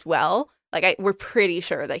mix as well. Like we're pretty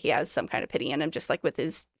sure that he has some kind of pity in him, just like with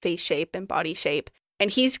his face shape and body shape. And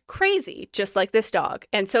he's crazy, just like this dog.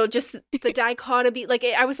 And so just the dichotomy, like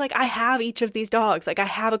I was like, I have each of these dogs. Like I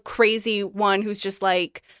have a crazy one who's just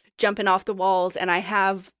like jumping off the walls, and I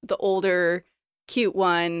have the older, cute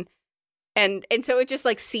one. And so it just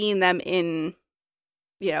like seeing them in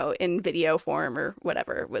video form or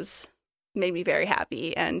whatever made me very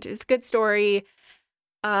happy. And it was a good story.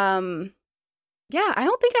 Yeah, I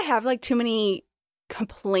don't think I have like too many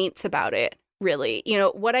complaints about it, really.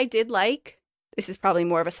 What I did like, this is probably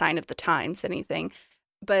more of a sign of the times than anything,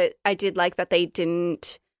 but I did like that they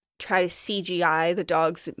didn't try to CGI the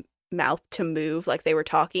dog's mouth to move like they were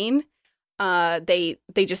talking. They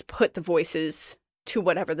just put the voices to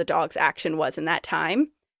whatever the dog's action was in that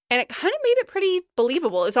time. And it kind of made it pretty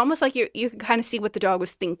believable. It's almost like you can kind of see what the dog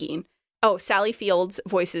was thinking. Oh, Sally Fields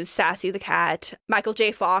voices Sassy the cat. Michael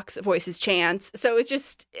J. Fox voices Chance. So it's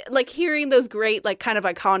just like hearing those great, like kind of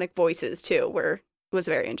iconic voices too was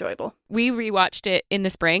very enjoyable. We rewatched it in the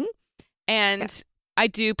spring, and I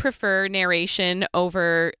do prefer narration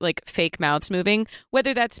over like fake mouths moving,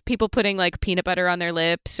 whether that's people putting like peanut butter on their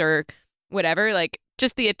lips or whatever, like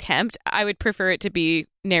just the attempt. I would prefer it to be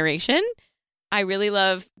narration. I really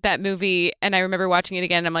love that movie, and I remember watching it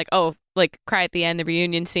again, and I'm like, oh, like cry at the end, the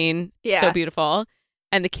reunion scene, so beautiful.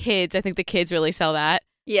 And I think the kids really sell that.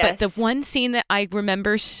 Yes. But the one scene that I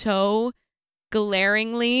remember so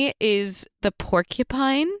glaringly is the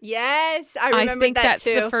porcupine. Yes, I remember that too. I think that's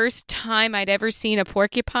the first time I'd ever seen a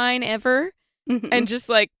porcupine ever. Mm-hmm. And just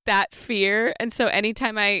like that fear. And so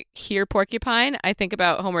anytime I hear porcupine, I think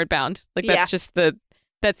about Homeward Bound. Like that's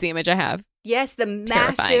that's the image I have. Yes, the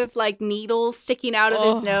massive like needles sticking out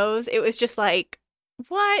of his nose. It was just like,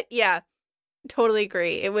 what? Yeah, totally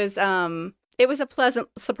agree. It was a pleasant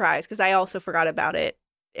surprise because I also forgot about it.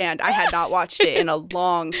 And I had not watched it in a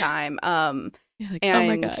long time. Like, oh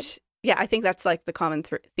my God. Yeah, I think that's like the common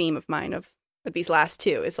theme of mine of these last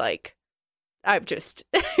two is like, I've just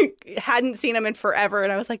hadn't seen them in forever.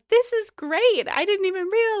 And I was like, this is great. I didn't even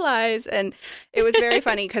realize. And it was very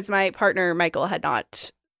funny because my partner, Michael, had not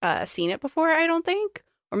seen it before, I don't think.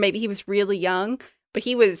 Or maybe he was really young. But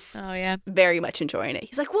he was very much enjoying it.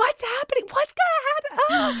 He's like, what's happening? What's going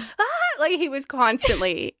to happen? Like he was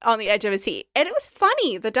constantly on the edge of his seat. And it was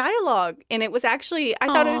funny, the dialogue. And it was actually, I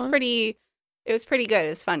thought it was pretty good. It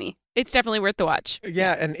was funny. It's definitely worth the watch.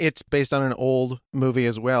 Yeah, and it's based on an old movie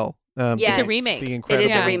as well. It's a remake. The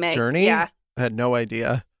Incredible Journey. Yeah. I had no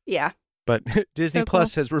idea. Yeah. But Disney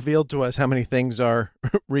Plus has revealed to us how many things are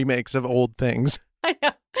remakes of old things. I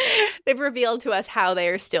know. They've revealed to us how they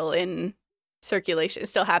are still in circulation,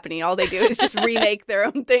 still happening. All they do is just remake their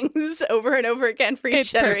own things over and over again for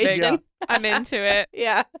each generation. Yeah. I'm into it.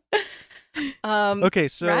 Yeah. Okay,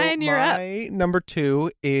 so Ryan, you're my number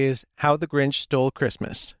 2 is How the Grinch Stole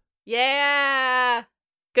Christmas. Yeah.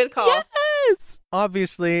 Good call. Yes.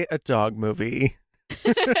 Obviously a dog movie.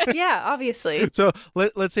 Yeah, obviously. So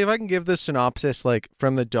let's see if I can give the synopsis like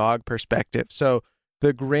from the dog perspective. So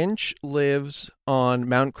the Grinch lives on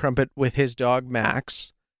Mount Crumpet with his dog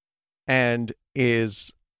Max and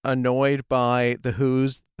is annoyed by the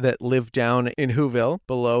Whos that live down in Whoville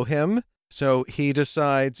below him. So he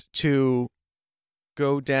decides to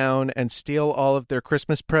go down and steal all of their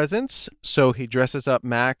Christmas presents. So he dresses up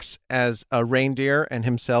Max as a reindeer and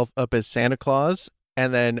himself up as Santa Claus.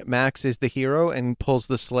 And then Max is the hero and pulls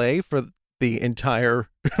the sleigh for the entire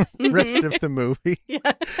rest of the movie.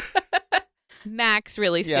 Yeah. Max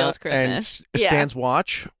really steals Christmas. And stands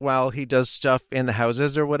watch while he does stuff in the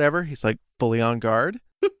houses or whatever. He's like fully on guard.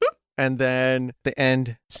 And then at the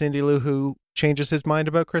end, Cindy Lou Who changes his mind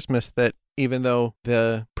about Christmas, that even though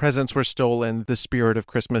the presents were stolen, the spirit of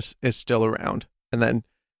Christmas is still around. And then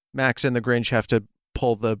Max and the Grinch have to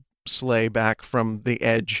pull the sleigh back from the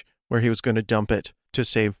edge where he was going to dump it to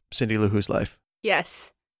save Cindy Lou Who's life.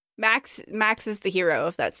 Yes. Max is the hero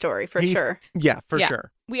of that story, for sure. Yeah, for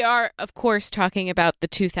sure. We are, of course, talking about the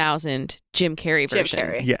 2000 Jim Carrey version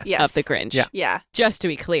of The Grinch. Yeah. Just to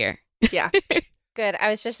be clear. Yeah. Good. I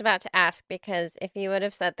was just about to ask, because if you would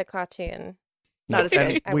have said the cartoon, not as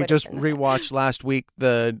good. We just rewatched last week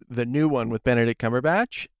the new one with Benedict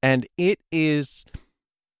Cumberbatch, and it is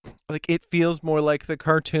like, it feels more like the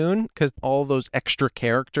cartoon because all those extra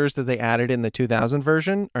characters that they added in the 2000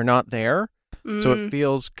 version are not there. So it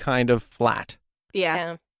feels kind of flat.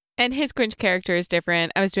 Yeah. And his Grinch character is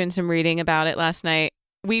different. I was doing some reading about it last night.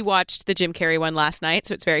 We watched the Jim Carrey one last night,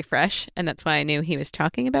 so it's very fresh, and that's why I knew he was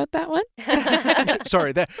talking about that one.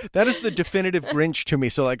 Sorry, that is the definitive Grinch to me.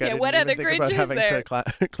 So like, I didn't what even other think Grinch about is having there?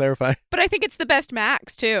 to clarify. But I think it's the best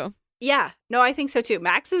Max too. Yeah. No, I think so too.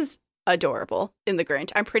 Max is adorable in The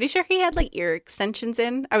Grinch. I'm pretty sure he had like ear extensions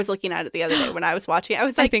in. I was looking at it the other day when I was watching. I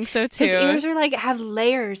was like, I think so too. His ears are like have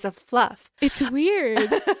layers of fluff. It's weird.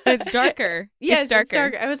 It's darker. Yes, it's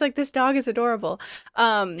darker. I was like, this dog is adorable.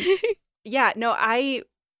 Yeah, no, I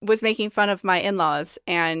was making fun of my in-laws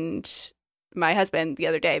and my husband the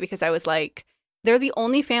other day because I was like, they're the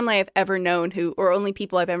only family I've ever known or only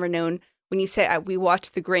people I've ever known, when you say we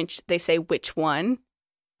watched The Grinch, they say which one.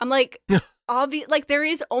 I'm like, there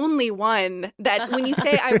is only one that when you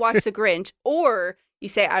say I watched The Grinch, or you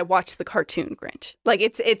say I watched the cartoon Grinch. Like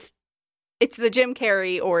it's the Jim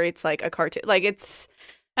Carrey, or it's like a cartoon. Like it's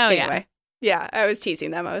anyway. Yeah, I was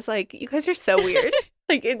teasing them. I was like, you guys are so weird.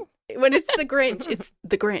 When it's The Grinch, it's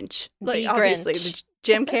The Grinch. Like obviously the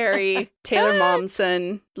Jim Carrey, Taylor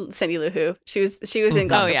Momsen, Cindy Lou Who. She was in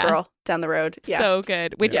Gossip Girl down the road. Yeah. So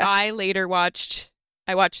good. Which I later watched.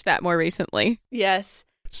 I watched that more recently. Yes.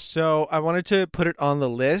 So I wanted to put it on the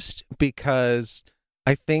list because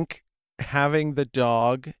I think having the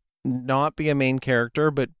dog not be a main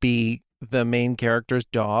character, but be the main character's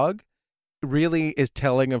dog really is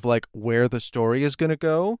telling of like where the story is going to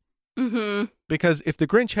go. Mm-hmm. Because if the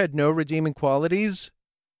Grinch had no redeeming qualities,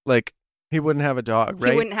 like he wouldn't have a dog,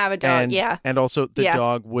 right? He wouldn't have a dog, And also the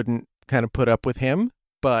dog wouldn't kind of put up with him.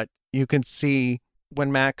 But you can see when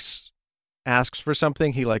Max asks for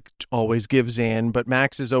something, he like always gives in, but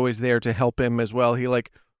Max is always there to help him as well. He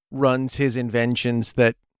like runs his inventions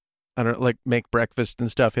that, I don't know, like make breakfast and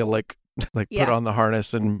stuff. He'll like put on the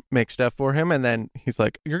harness and make stuff for him. And then he's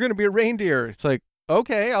like, you're going to be a reindeer. It's like,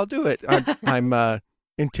 okay, I'll do it. I'm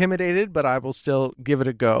intimidated, but I will still give it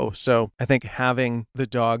a go. So I think having the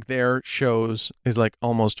dog there is like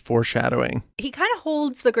almost foreshadowing. He kind of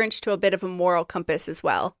holds the Grinch to a bit of a moral compass as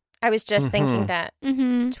well. I was just thinking that.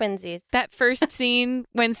 Twinsies. That first scene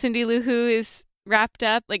when Cindy Lou Who is wrapped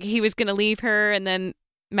up, like he was going to leave her, and then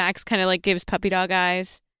Max kind of like gives puppy dog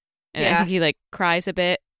eyes. And I think he like cries a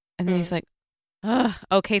bit. And then he's like, oh,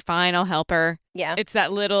 okay, fine, I'll help her. Yeah. It's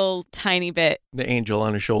that little tiny bit. The angel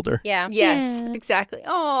on his shoulder. Yeah. Yes, exactly.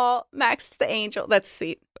 Oh, Max is the angel. That's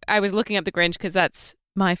sweet. I was looking up The Grinch because that's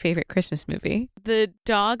my favorite Christmas movie. The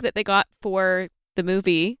dog that they got for the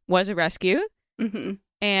movie was a rescue. Mm-hmm.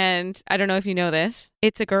 And I don't know if you know this.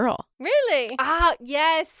 It's a girl. Really? Ah,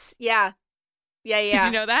 yes. Yeah. Yeah. Did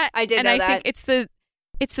you know that? I did and know I that. think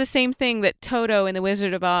it's the same thing that Toto in The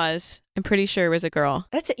Wizard of Oz, I'm pretty sure, was a girl.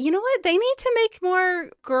 You know what? They need to make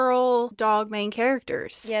more girl dog main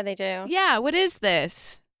characters. Yeah, they do. Yeah, what is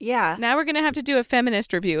this? Yeah. Now we're going to have to do a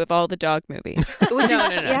feminist review of all the dog movies. No.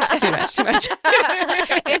 Yeah. It's too much.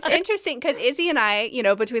 It's interesting because Izzy and I,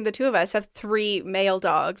 between the two of us, have 3 male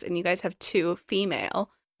dogs and you guys have 2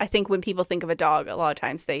 female. I think when people think of a dog, a lot of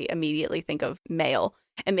times they immediately think of male.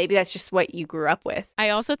 And maybe that's just what you grew up with. I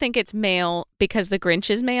also think it's male because the Grinch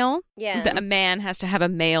is male. Yeah. A man has to have a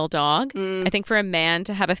male dog. I think for a man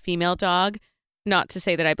to have a female dog, not to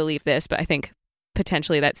say that I believe this, but I think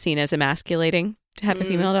potentially that's seen as emasculating to have a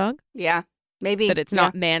female dog. Yeah, maybe. That it's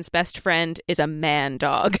not man's best friend is a man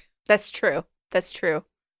dog. That's true.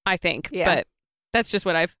 I think. Yeah. But that's just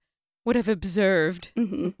what would have observed.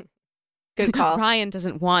 Mm-hmm. Good call. Ryan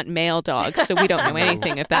doesn't want male dogs, so we don't know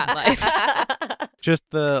anything of that life. Just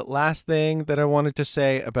the last thing that I wanted to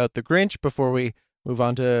say about the Grinch before we move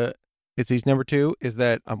on to Izzy's number 2 is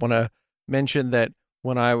that I want to mention that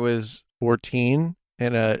when I was 14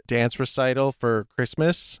 in a dance recital for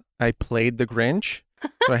Christmas, I played the Grinch.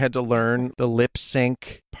 So I had to learn the lip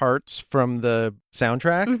sync parts from the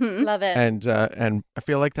soundtrack. Mhm. Love it. And I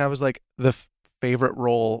feel like that was like the favorite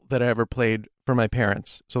role that I ever played for my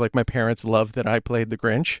parents. So like my parents loved that I played the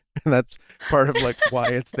Grinch, and that's part of like why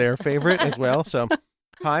it's their favorite as well. So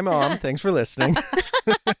hi, Mom. Thanks for listening.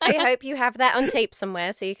 I hope you have that on tape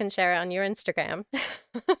somewhere so you can share it on your Instagram.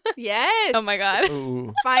 Yes. Oh my God.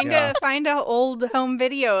 Ooh, Find yeah. a old home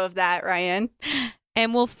video of that, Ryan.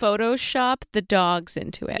 And we'll Photoshop the dogs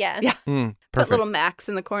into it. Yeah. Yeah. Mm, Put perfect. little Max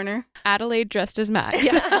in the corner. Adelaide dressed as Max.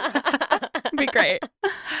 Be great.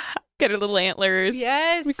 Get her little antlers.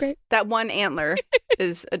 Yes. Be great. That one antler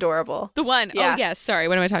is adorable. The one. Yeah. Oh, yes. Sorry.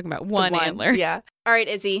 What am I talking about? The One antler. Yeah. All right,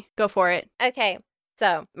 Izzy, go for it. Okay.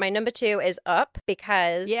 So my number 2 is Up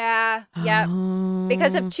because Yeah. Yeah,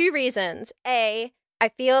 because Oh. of 2 reasons. A, I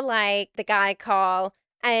feel like the guy Carl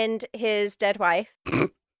and his dead wife.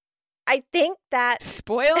 I think that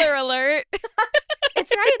Spoiler alert.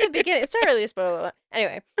 it's right at the beginning. It's not really a spoiler alert.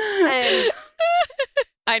 Anyway,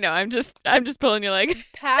 I know. I'm just pulling your leg.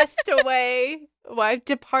 Passed away, wife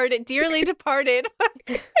departed, dearly departed,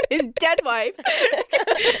 his dead wife.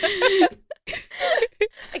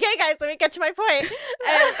 okay, guys, let me get to my point.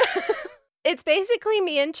 It's basically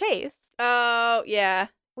me and Chase. Oh, yeah.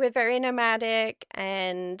 We're very nomadic,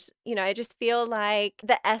 and I just feel like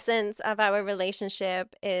the essence of our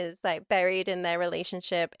relationship is like buried in their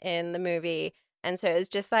relationship in the movie, and so it's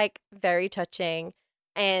just like very touching.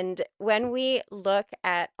 And when we look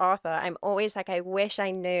at Arthur, I'm always like, I wish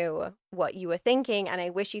I knew what you were thinking, and I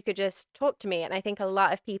wish you could just talk to me. And I think a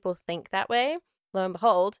lot of people think that way. Lo and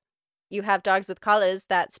behold, you have dogs with collars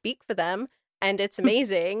that speak for them, and it's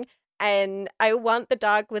amazing. And I want the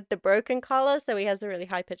dog with the broken collar, so he has a really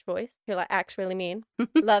high-pitched voice, who like acts really mean.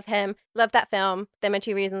 Love him. Love that film. There are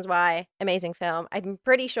 2 reasons why. Amazing film. I'm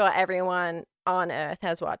pretty sure everyone on Earth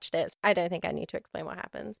has watched it. I don't think I need to explain what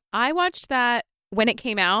happens. I watched that when it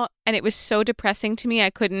came out, and it was so depressing to me. I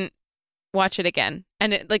couldn't watch it again.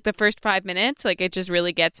 And it, like the first 5 minutes, like it just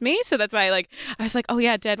really gets me. So that's why I was like, oh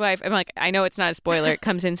yeah, dead wife. I'm like, I know it's not a spoiler. It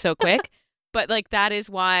comes in so quick. But like that is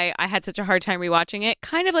why I had such a hard time rewatching it.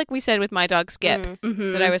 Kind of like we said with My Dog Skip,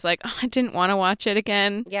 Mm-hmm. that I was like, oh, I didn't want to watch it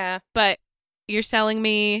again. Yeah. But you're selling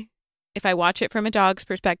me, if I watch it from a dog's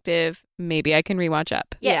perspective, maybe I can rewatch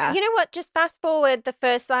Up. Yeah. You know what? Just fast forward the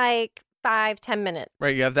first like 5-10 minutes.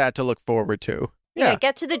 Right, you have that to look forward to.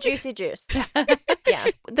 Get to the juicy juice. Yeah.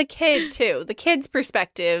 The kid, too. The kid's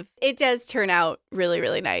perspective, it does turn out really,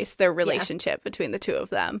 really nice, their relationship between the two of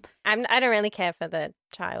them. I don't really care for the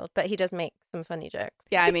child, but he does make some funny jokes.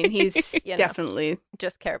 Yeah, I mean, he's You know. definitely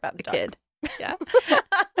Just care about the the kid. dogs. Yeah.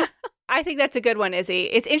 I think that's a good one, Izzy.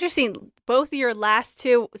 It's interesting. Both of your last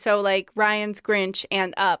 2, so like Ryan's Grinch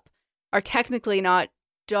and Up, are technically not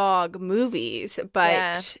dog movies,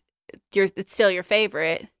 but it's still your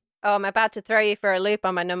favorite. Oh, I'm about to throw you for a loop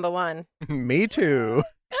on my number 1. Me too.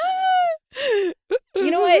 You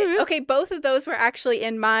know what? Okay, both of those were actually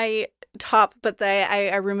in my top, but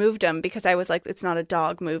I removed them because I was like, it's not a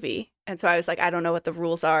dog movie. And so I was like, I don't know what the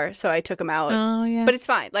rules are, so I took them out. Oh yeah. But it's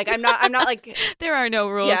fine. Like I'm not like there are no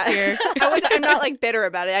rules yeah. here. I'm not like bitter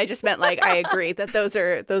about it. I just meant like I agree that those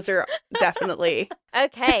are definitely.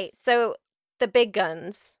 Okay, so the big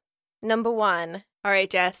guns. Number 1. All right,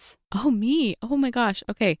 Jess. Oh, me. Oh my gosh.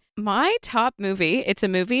 Okay. My top movie, it's a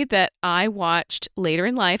movie that I watched later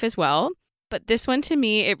in life as well. But this one to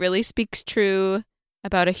me, it really speaks true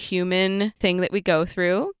about a human thing that we go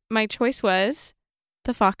through. My choice was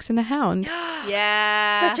The Fox and the Hound.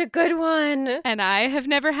 Yeah. Such a good one. And I have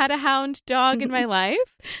never had a hound dog in my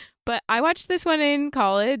life. But I watched this one in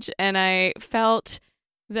college and I felt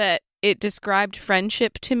that it described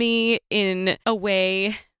friendship to me in a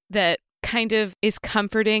way that kind of is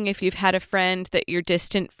comforting if you've had a friend that you're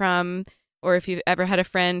distant from, or if you've ever had a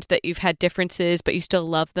friend that you've had differences but you still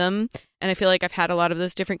love them. And I feel like I've had a lot of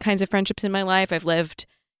those different kinds of friendships in my life. I've lived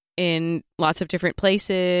in lots of different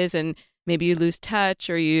places, and maybe you lose touch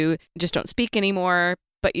or you just don't speak anymore,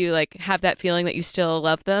 but you like have that feeling that you still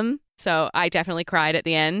love them. So I definitely cried at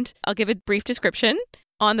the end. I'll give a brief description.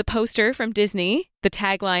 On the poster from Disney, the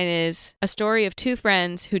tagline is a story of 2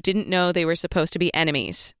 friends who didn't know they were supposed to be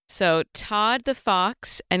enemies. So Todd the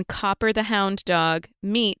fox and Copper the hound dog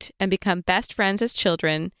meet and become best friends as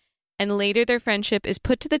children, and later their friendship is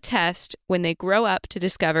put to the test when they grow up to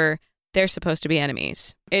discover they're supposed to be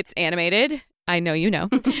enemies. It's animated. I know you know.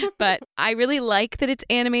 But I really like that it's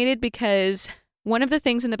animated because one of the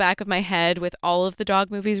things in the back of my head with all of the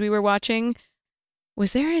dog movies we were watching,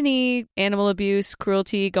 was there any animal abuse,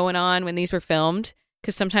 cruelty going on when these were filmed?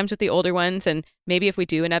 Because sometimes with the older ones, and maybe if we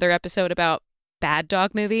do another episode about bad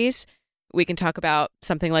dog movies, we can talk about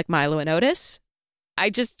something like Milo and Otis. I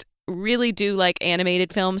just really do like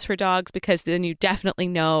animated films for dogs because then you definitely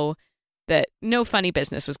know that no funny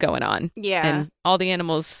business was going on. Yeah. And all the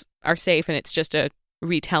animals are safe and it's just a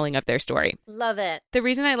retelling of their story. Love it. The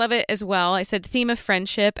reason I love it as well, I said theme of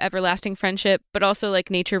friendship, everlasting friendship, but also like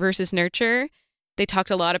nature versus nurture. They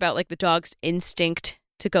talked a lot about like the dog's instinct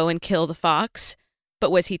to go and kill the fox,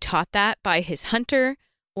 but was he taught that by his hunter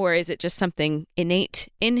or is it just something innate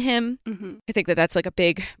in him? Mm-hmm. I think that that's like a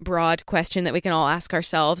big, broad question that we can all ask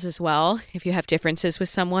ourselves as well. If you have differences with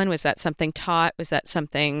someone, was that something taught? Was that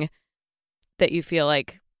something that you feel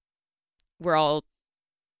like we're all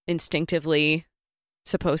instinctively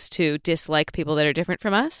supposed to dislike people that are different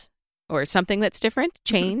from us or something that's different,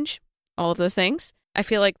 change, all of those things? I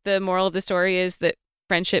feel like the moral of the story is that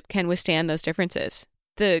friendship can withstand those differences.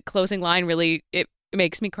 The closing line really, it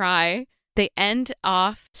makes me cry. They end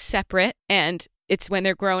off separate and it's when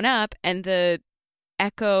they're grown up and the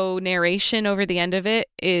echo narration over the end of it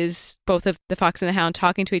is both of the fox and the hound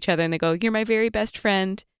talking to each other and they go, "You're my very best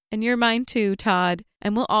friend and you're mine too, Todd.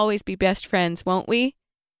 And we'll always be best friends, won't we?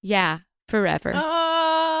 Yeah, forever."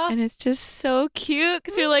 And it's just so cute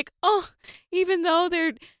because you're like, oh, even though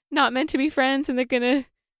they're not meant to be friends and they're going to,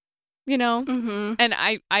 you know. Mm-hmm. And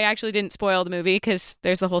I actually didn't spoil the movie because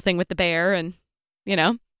there's the whole thing with the bear and, you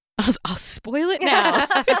know, I'll spoil it now.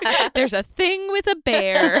 There's a thing with a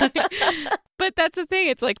bear. But that's the thing.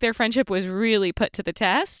 It's like their friendship was really put to the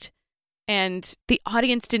test and the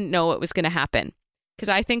audience didn't know what was going to happen. Because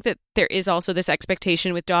I think that there is also this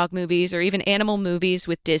expectation with dog movies or even animal movies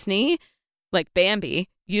with Disney, like Bambi.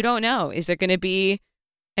 You don't know. Is there going to be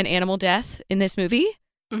an animal death in this movie?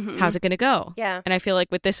 Mm-hmm. How's it going to go? Yeah. And I feel like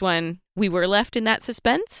with this one, we were left in that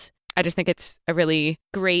suspense. I just think it's a really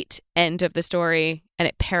great end of the story and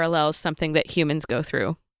it parallels something that humans go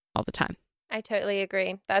through all the time. I totally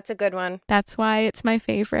agree. That's a good one. That's why it's my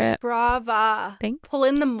favorite. Brava. Thanks. Pull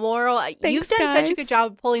in the moral. You've done such a guys. good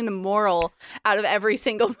job of pulling the moral out of every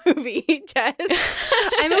single movie, Jess.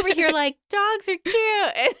 I'm over here like, dogs are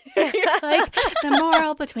cute. And you're like, the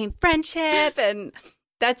moral between friendship. And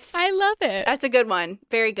I love it. that's a good one.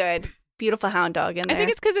 Very good. Beautiful hound dog in there. I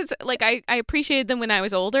think it's because it's like I appreciated them when I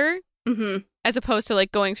was older Mm-hmm. as opposed to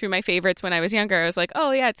like going through my favorites when I was younger. I was like, oh,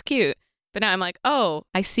 yeah, it's cute. But now I'm like, oh,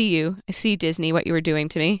 I see you. I see, Disney, what you were doing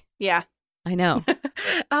to me. Yeah. I know.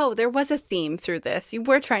 Oh, there was a theme through this. You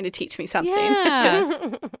were trying to teach me something.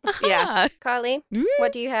 Yeah. Yeah. Carly, Woo.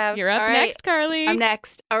 what do you have? You're up All right. next, Carly. I'm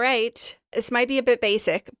next. All right. This might be a bit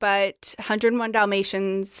basic, but 101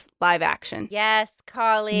 Dalmatians live action. Yes,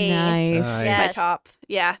 Carly. Nice. Nice. Yes. My top.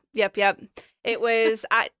 Yeah. Yep. It was,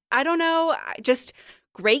 I don't know, just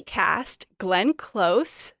great cast. Glenn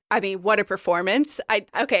Close. I mean, what a performance.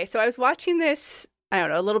 Okay, so I was watching this, I don't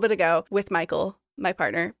know, a little bit ago with Michael, my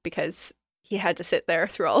partner, because he had to sit there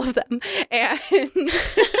through all of them. And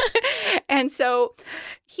and so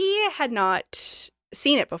he had not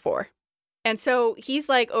seen it before. And so he's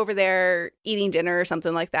like over there eating dinner or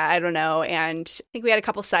something like that. I don't know. And I think we had a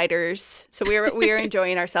couple ciders. So we were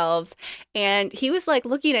enjoying ourselves. And he was like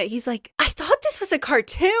looking at it. He's like, I thought this was a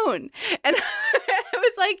cartoon. And I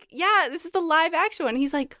was like, yeah, this is the live action one.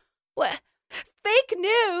 He's like, what? Fake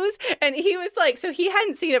news. And he was like, so he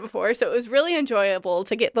hadn't seen it before. So it was really enjoyable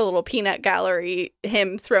to get the little peanut gallery,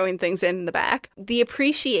 him throwing things in the back. The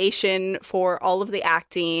appreciation for all of the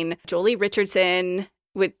acting, Jolie Richardson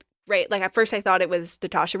with right, like at first I thought it was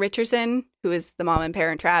Natasha Richardson, who is the mom in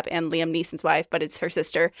Parent Trap and Liam Neeson's wife, but it's her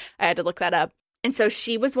sister. I had to look that up. And so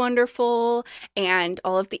she was wonderful. And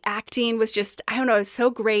all of the acting was just, I don't know, it was so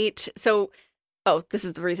great. So, oh, this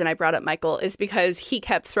is the reason I brought up Michael, is because he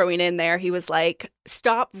kept throwing in there. He was like,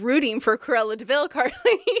 stop rooting for Cruella de Vil, Carly,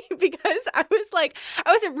 because I was like,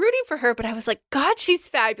 I wasn't rooting for her, but I was like, God, she's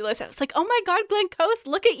fabulous. I was like, oh my God, Glenn Close,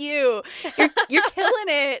 look at you. You're killing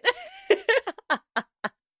it.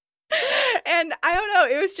 And I don't know,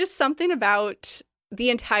 it was just something about the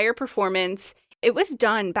entire performance. It was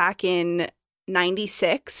done back in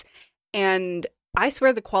 96, and I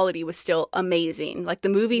swear the quality was still amazing. Like the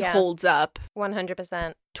movie holds up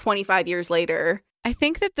 100%. 25 years later. I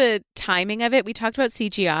think that the timing of it, we talked about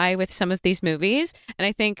CGI with some of these movies, and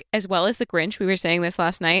I think as well as The Grinch, we were saying this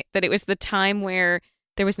last night, that it was the time where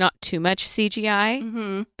there was not too much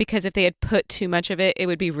CGI, because if they had put too much of it, it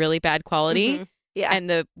would be really bad quality. Mm-hmm. Yeah. And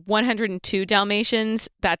the 102 Dalmatians,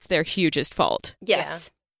 that's their hugest fault.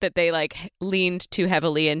 Yes. That they like leaned too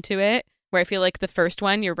heavily into it. Where I feel like the first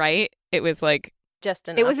one, you're right, it was like Just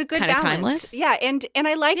enough. It was a good Kinda balance. timeless. Yeah, and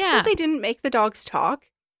I liked that they didn't make the dogs talk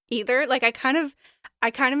either. Like I kind of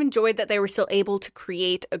I kind of enjoyed that they were still able to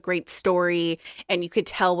create a great story, and you could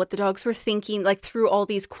tell what the dogs were thinking, like through all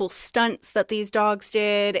these cool stunts that these dogs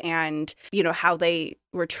did, and, you know, how they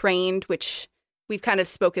were trained, which we've kind of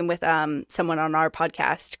spoken with someone on our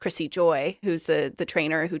podcast, Chrissy Joy, who's the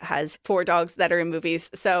trainer who has 4 dogs that are in movies.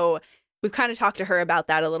 So we've kind of talked to her about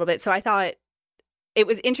that a little bit. So I thought it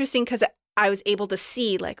was interesting because I was able to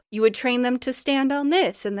see, like, you would train them to stand on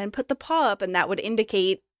this and then put the paw up, and that would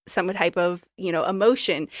indicate some type of, you know,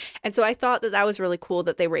 emotion. And so I thought that was really cool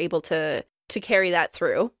that they were able to carry that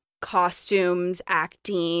through. Costumes,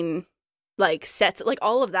 acting, like sets, like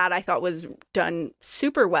all of that I thought was done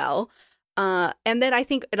super well. And then I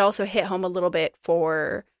think it also hit home a little bit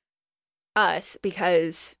for us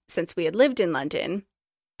because since we had lived in London,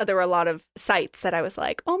 there were a lot of sites that I was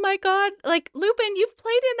like, oh my God, like, Lupin, you've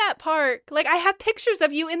played in that park. Like, I have pictures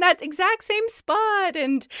of you in that exact same spot.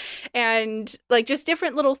 And like just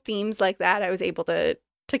different little themes like that I was able to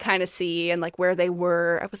kind of see, and like where they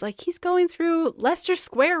were. I was like, he's going through Leicester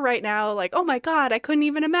Square right now. Like, oh my God, I couldn't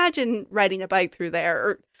even imagine riding a bike through there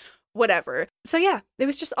or whatever. So yeah, it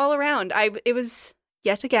was just all around. It was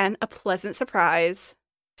yet again a pleasant surprise.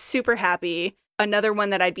 Super happy. Another one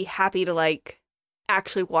that I'd be happy to like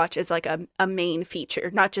actually watch as like a main feature,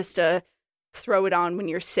 not just a throw it on when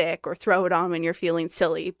you're sick or throw it on when you're feeling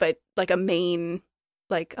silly, but like a main,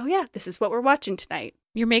 like, oh yeah, this is what we're watching tonight.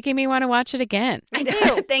 You're making me want to watch it again. I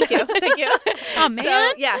do. Thank you. Oh man.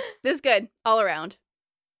 So, yeah, this is good all around.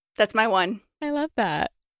 That's my one. I love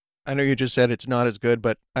that. I know you just said it's not as good,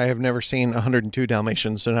 but I have never seen 102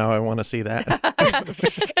 Dalmatians, so now I want to see that.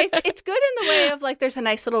 It's good in the way of like there's a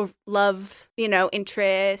nice little love, you know,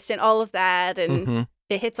 interest and all of that, and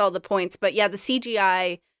it hits all the points. But yeah, the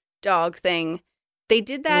CGI dog thing, they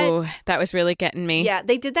did that. Ooh, that was really getting me. Yeah,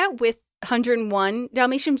 they did that with 101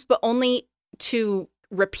 Dalmatians, but only to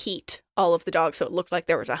repeat all of the dogs, so it looked like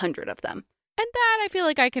there was 100 of them. And that I feel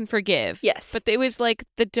like I can forgive. Yes. But it was like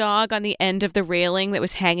the dog on the end of the railing that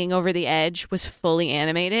was hanging over the edge was fully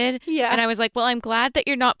animated. Yeah. And I was like, well, I'm glad that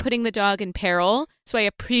you're not putting the dog in peril. So I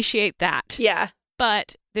appreciate that. Yeah.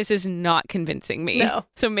 But this is not convincing me. No.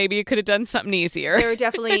 So maybe you could have done something easier. They were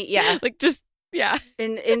definitely, yeah. Like just, yeah.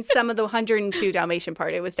 In some of the 102 Dalmatian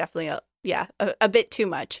part, it was definitely a bit too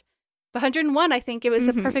much. But 101, I think it was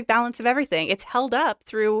a perfect balance of everything. It's held up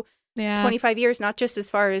through 25 years, not just as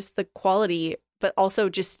far as the quality, but also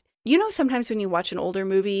just, you know, sometimes when you watch an older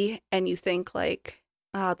movie and you think like,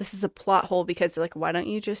 this is a plot hole because like, why don't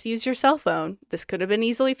you just use your cell phone? This could have been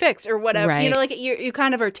easily fixed or whatever. Right. You know, like you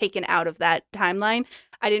kind of are taken out of that timeline.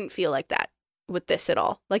 I didn't feel like that with this at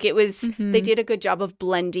all. Like it was, they did a good job of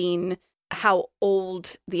blending how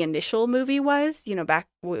old the initial movie was, you know, back,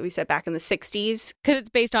 what we said, back in the 60s. Because it's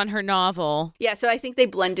based on her novel. Yeah, so I think they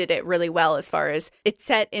blended it really well as far as it's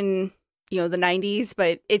set in, you know, the 90s,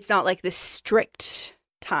 but it's not like this strict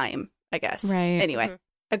time, I guess. Right. Anyway,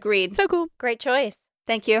 agreed. So cool. Great choice.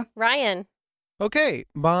 Thank you. Ryan. Okay,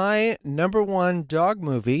 my number one dog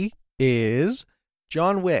movie is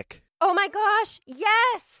John Wick. Oh my gosh.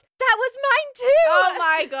 Yes. That was mine too. Oh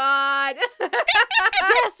my God.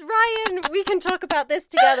 Yes, Ryan, we can talk about this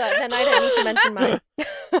together. Then I don't need to mention mine.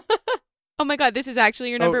 Oh my God, this is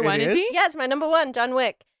actually your number it one, is he? Yeah, it's my number one, John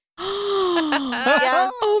Wick. Yeah.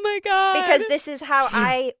 Oh my God. Because this is how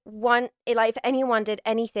I want, like, if anyone did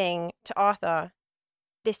anything to Arthur,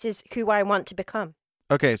 this is who I want to become.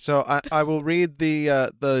 Okay, so I will read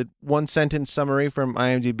the one sentence summary from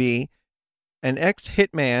IMDb. An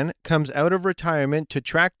ex-hitman comes out of retirement to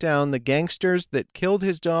track down the gangsters that killed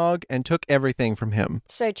his dog and took everything from him.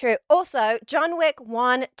 So true. Also, John Wick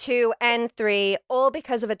 1, 2, and 3, all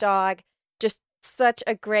because of a dog. Just such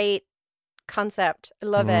a great concept. I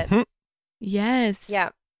love it. Yes. Yeah.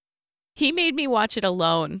 He made me watch it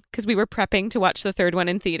alone because we were prepping to watch the third one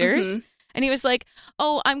in theaters. And he was like,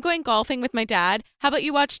 oh, I'm going golfing with my dad. How about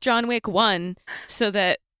you watch John Wick 1 so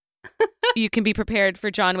that you can be prepared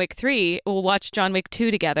for John Wick 3. We'll watch John Wick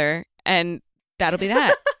 2 together and that'll be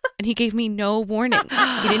that. And he gave me no warning.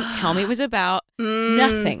 He didn't tell me it was about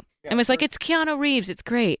nothing. And was like, it's Keanu Reeves. It's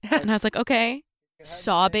great. And I was like, okay.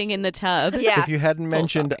 Sobbing in the tub. Yeah. If you hadn't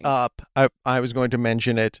mentioned sobbing. Up, I was going to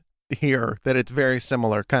mention it here, that it's very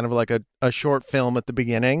similar, kind of like a short film at the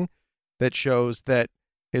beginning that shows that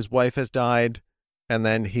his wife has died, and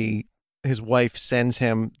then his wife sends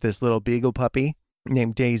him this little beagle puppy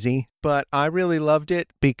named Daisy. But I really loved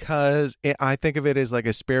it because I think of it as like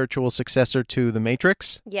a spiritual successor to The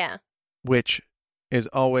Matrix, Yeah. which is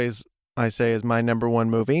always, I say, is my number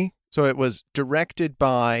one movie. So it was directed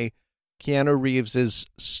by Keanu Reeves's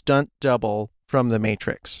stunt double from The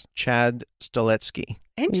Matrix, Chad Stahelski.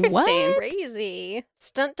 Interesting. What? Crazy.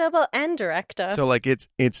 Stunt double and director. So like it's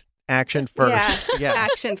action first. Yeah.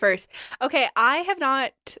 Action first. Okay, I have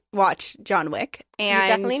not watched John Wick, you and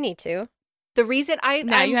definitely need to. the reason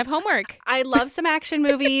Now you have homework. I love some action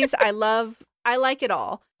movies. I like it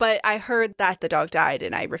all, but I heard that the dog died,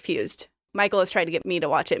 and I refused. Michael has tried to get me to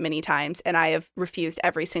watch it many times, and I have refused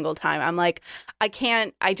every single time. I'm like, I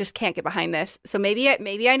just can't get behind this. So maybe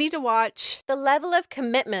I need to watch. The level of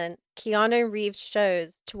commitment Keanu Reeves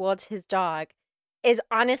shows towards his dog is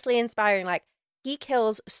honestly inspiring. Like, he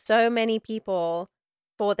kills so many people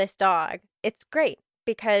for this dog. It's great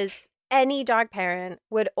because any dog parent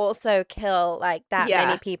would also kill like that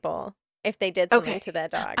many people if they did something to their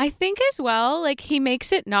dog. I think as well, like, he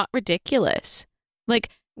makes it not ridiculous. Like,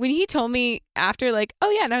 when he told me after, like, oh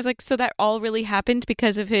yeah, and I was like, so that all really happened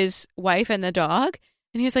because of his wife and the dog?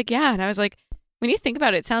 And he was like, yeah. And I was like, when you think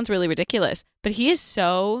about it, it sounds really ridiculous, but he is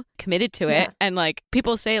so committed to it. And like,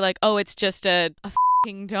 people say like, oh, it's just a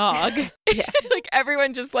f***ing dog. Like,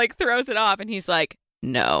 everyone just like throws it off, and he's like,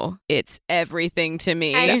 no, it's everything to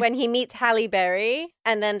me. And when he meets Halle Berry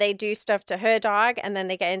and then they do stuff to her dog and then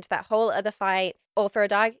they get into that whole other fight all for a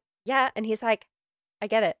dog. Yeah. And he's like, I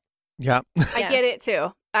get it. Yeah. I get it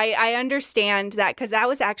too. I understand that, because that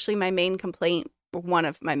was actually my main complaint, one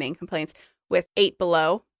of my main complaints with 8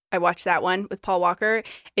 Below. I watched that one with Paul Walker.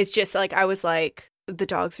 It's just like, I was like, the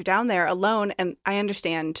dogs are down there alone. And I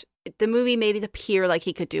understand the movie made it appear like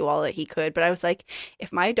he could do all that he could. But I was like,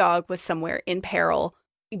 if my dog was somewhere in peril,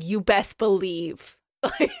 you best believe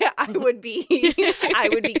I would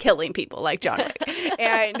be killing people like John Wick.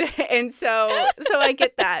 And so I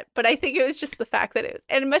get that. But I think it was just the fact that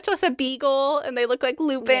and much less a beagle, and they look like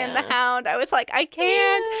Lupin the Hound. I was like, I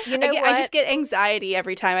can't. You know I just get anxiety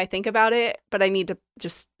every time I think about it, but I need to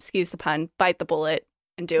just, excuse the pun, bite the bullet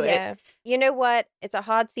and do it. You know what? It's a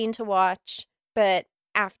hard scene to watch, but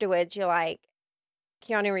afterwards you're like,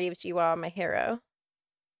 Keanu Reeves, you are my hero.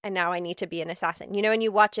 And now I need to be an assassin. You know, when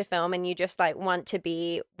you watch a film and you just like want to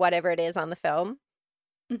be whatever it is on the film.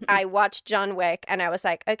 Mm-hmm. I watched John Wick and I was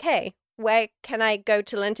like, okay, where can I go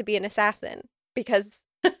to learn to be an assassin? Because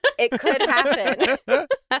it could happen.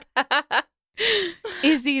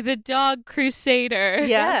 Izzy the dog crusader.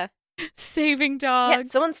 Yeah. Saving dogs. Yeah,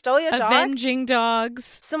 someone stole your dog. Avenging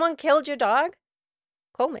dogs. Someone killed your dog.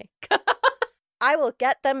 Call me. I will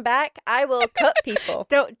get them back. I will cut people.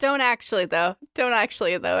 Don't actually though.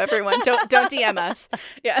 Everyone, don't DM us.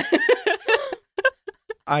 Yeah.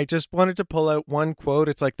 I just wanted to pull out one quote.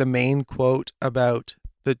 It's like the main quote about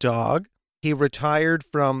the dog. He retired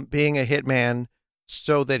from being a hitman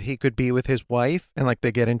so that he could be with his wife. And like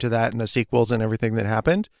they get into that in the sequels and everything that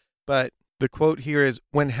happened. But the quote here is,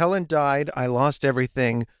 when Helen died, I lost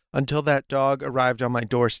everything until that dog arrived on my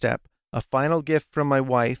doorstep. A final gift from my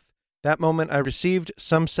wife. That moment I received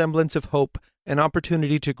some semblance of hope, an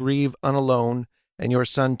opportunity to grieve unalone, and your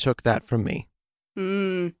son took that from me.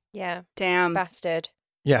 Yeah. Damn. Bastard.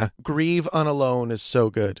 Yeah, grieve unalone is so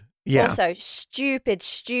good. Yeah. Also, stupid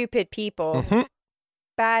people. Mm-hmm.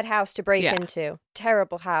 Bad house to break into.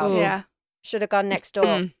 Terrible house. Ooh. Yeah. Should have gone next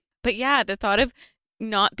door. But yeah, the thought of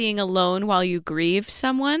not being alone while you grieve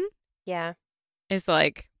someone Yeah. is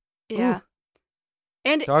like, Yeah. ooh.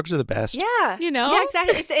 And Dogs are the best. yeah, You know? yeah,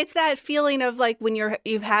 exactly. It's that feeling of like when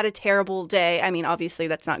you've had a terrible day. I mean, obviously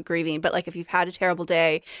that's not grieving, but like if you've had a terrible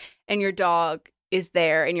day and your dog is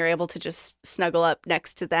there and you're able to just snuggle up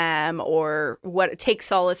next to them or take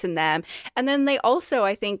solace in them. And then they also,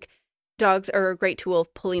 I think, dogs are a great tool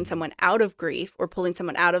of pulling someone out of grief or pulling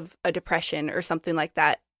someone out of a depression or something like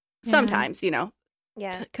that. Yeah. Sometimes, you know.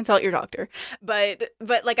 Yeah. Consult your doctor, but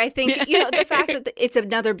like I think the fact that it's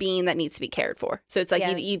another being that needs to be cared for. So it's like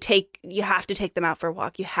you have to take them out for a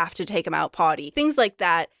walk, you have to take them out potty, things like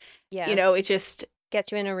that. Yeah. It just gets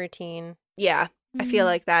you in a routine. Yeah, I feel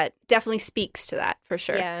like that definitely speaks to that for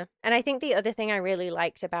sure. Yeah, and I think the other thing I really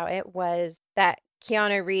liked about it was that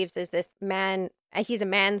Keanu Reeves is this man. He's a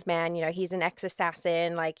man's man. He's an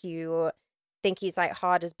ex-assassin. Like, you think he's like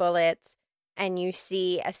hard as bullets. And you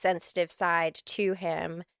see a sensitive side to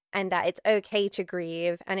him, and that it's okay to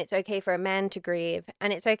grieve, and it's okay for a man to grieve,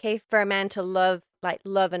 and it's okay for a man to love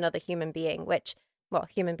another human being,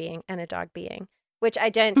 human being and a dog being, which I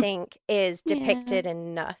don't think is depicted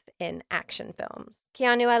enough in action films.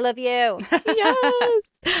 Keanu, I love you.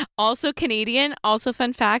 Yes. Also Canadian, also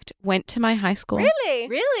fun fact, went to my high school.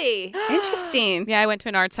 Really interesting. Yeah, I went to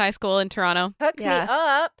an arts high school in Toronto. Hook me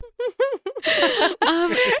up.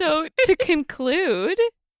 So to conclude,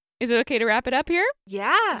 is it okay to wrap it up here?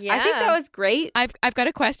 Yeah. I think that was great. I've got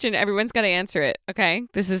a question. Everyone's got to answer it. Okay,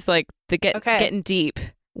 this is like getting deep.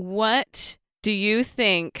 What do you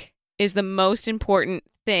think is the most important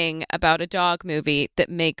thing about a dog movie that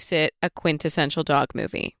makes it a quintessential dog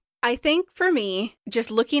movie? I think for me, just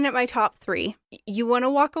looking at my top 3, you want to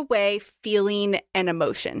walk away feeling an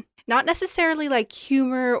emotion. Not necessarily like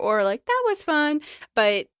humor or like, that was fun,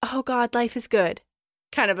 but, oh God, life is good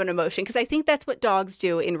kind of an emotion. Because I think that's what dogs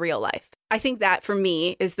do in real life. I think that for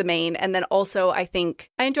me is the main. And then also I think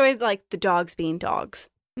I enjoy like the dogs being dogs.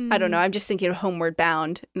 I don't know. I'm just thinking of Homeward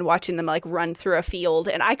Bound and watching them like run through a field.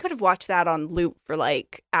 And I could have watched that on loop for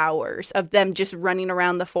like hours of them just running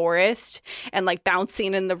around the forest and like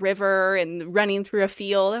bouncing in the river and running through a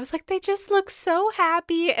field. I was like, they just look so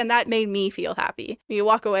happy. And that made me feel happy. You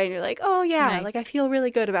walk away and you're like, oh yeah, Nice. like I feel really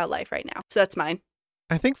good about life right now. So that's mine.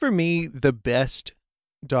 I think for me, the best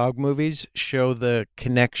dog movies show the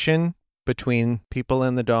connection between people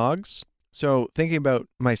and the dogs. So thinking about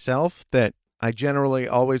myself, that I generally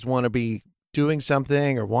always want to be doing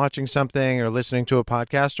something or watching something or listening to a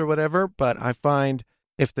podcast or whatever. But I find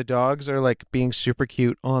if the dogs are like being super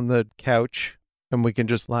cute on the couch and we can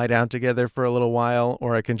just lie down together for a little while,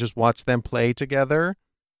 or I can just watch them play together,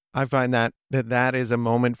 I find that is a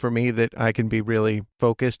moment for me that I can be really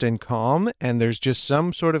focused and calm. And there's just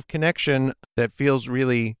some sort of connection that feels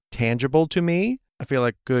really tangible to me. I feel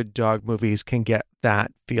like good dog movies can get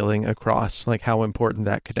that feeling across, like how important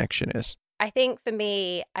that connection is. I think for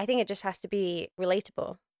me, I think it just has to be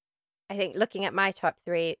relatable. I think looking at my top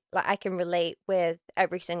 3, like I can relate with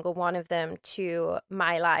every single one of them to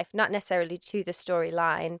my life, not necessarily to the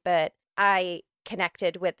storyline, but I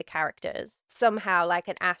connected with the characters. Somehow like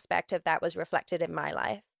an aspect of that was reflected in my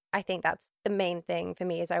life. I think that's the main thing for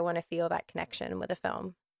me, is I want to feel that connection with a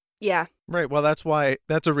film. Yeah. Right. Well, that's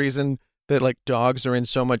a reason that like dogs are in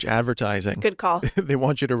so much advertising. Good call. They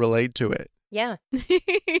want you to relate to it. Yeah.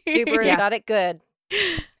 Subaru Yeah. got it good.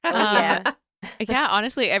 Oh, yeah. Yeah,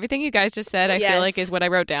 honestly, everything you guys just said, I feel like Yes. is what I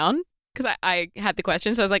wrote down because I had the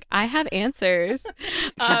question. So I was like, I have answers.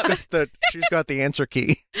 She's got the answer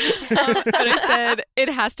key. But I said, it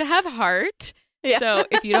has to have heart. Yeah. So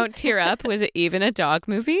if you don't tear up, was it even a dog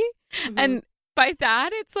movie? Mhm. And by that,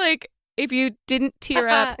 it's like, if you didn't tear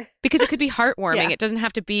up, because it could be heartwarming. Yeah. It doesn't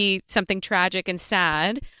have to be something tragic and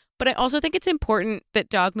sad. But I also think it's important that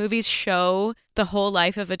dog movies show the whole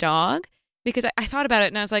life of a dog, because I thought about it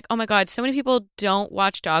and I was like, oh my God, so many people don't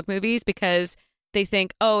watch dog movies because they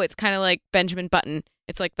think, oh, it's kind of like Benjamin Button.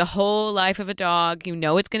 It's like the whole life of a dog. You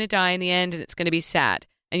know it's going to die in the end and it's going to be sad.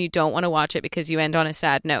 And you don't want to watch it because you end on a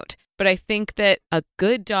sad note. But I think that a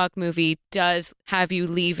good dog movie does have you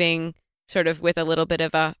leaving sort of with a little bit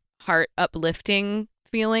of a heart uplifting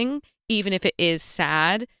feeling, even if it is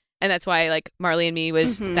sad. And that's why like Marley and Me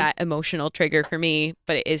was that emotional trigger for me,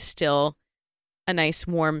 but it is still a nice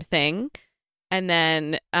warm thing. And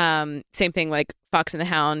then same thing like Fox and the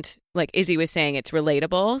Hound, like Izzy was saying, it's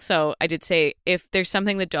relatable. So I did say if there's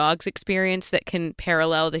something the dogs experience that can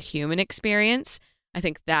parallel the human experience, I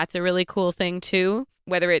think that's a really cool thing too.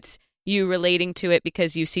 Whether it's you relating to it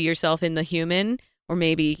because you see yourself in the human, or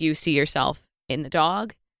maybe you see yourself in the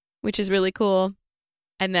dog, which is really cool.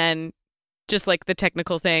 And then just like the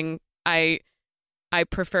technical thing, I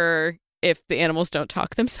prefer if the animals don't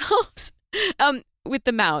talk themselves with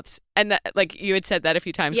the mouths. And that, like you had said that a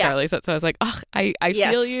few times, Yeah. Carly. So I was like, oh, I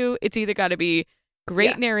Yes. feel you. It's either got to be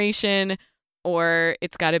great Yeah. narration or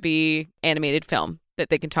it's got to be animated film that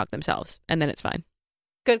they can talk themselves, and then it's fine.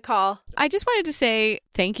 Good call. I just wanted to say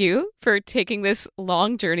thank you for taking this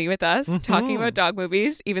long journey with us, talking about dog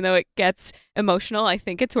movies. Even though it gets emotional, I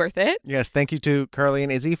think it's worth it. Yes, thank you to Carly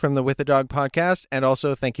and Izzy from the With the Dog podcast. And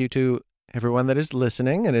also thank you to everyone that is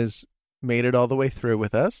listening and has made it all the way through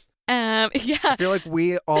with us. Yeah. I feel like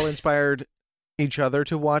we all inspired each other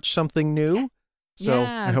to watch something new. So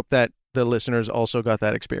Yeah. I hope that the listeners also got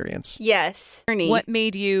that experience. Yes. Ernie. What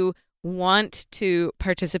made you want to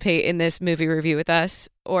participate in this movie review with us,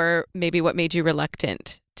 or maybe what made you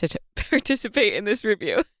reluctant to participate in this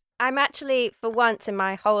review? I'm actually, for once in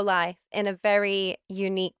my whole life, in a very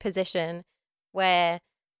unique position where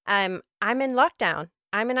I'm in lockdown.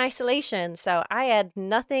 I'm in isolation, so I had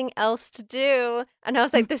nothing else to do. And I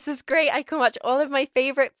was like, this is great. I can watch all of my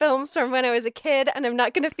favorite films from when I was a kid, and I'm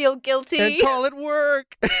not going to feel guilty. And call it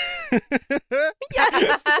work.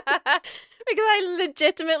 Yes. Because I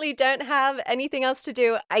legitimately don't have anything else to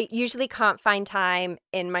do. I usually can't find time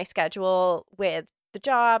in my schedule with the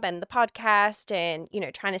job and the podcast and,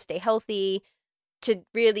 trying to stay healthy to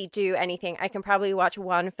really do anything. I can probably watch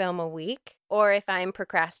one film a week. Or if I'm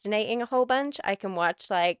procrastinating a whole bunch, I can watch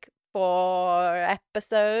like 4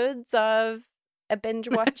 episodes of a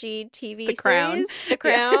binge-watchy TV The Crown. series. The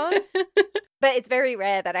Crown. But it's very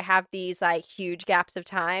rare that I have these like huge gaps of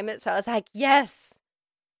time. So I was like, yes,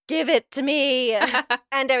 give it to me.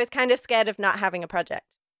 And I was kind of scared of not having a project.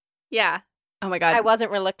 Yeah. Oh my God. I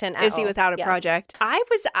wasn't reluctant at all. Izzy without a project. I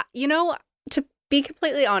was, to be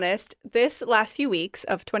completely honest, this last few weeks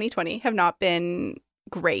of 2020 have not been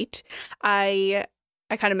great. I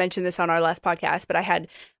kind of mentioned this on our last podcast, but I had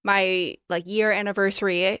my year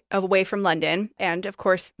anniversary of away from London. And of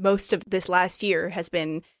course, most of this last year has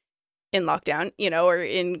been in lockdown, or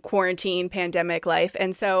in quarantine, pandemic life.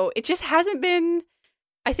 And so it just hasn't been,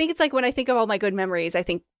 I think it's like when I think of all my good memories, I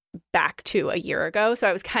think back to a year ago. So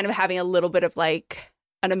I was kind of having a little bit of an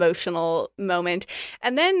emotional moment.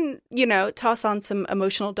 And then, toss on some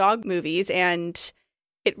emotional dog movies and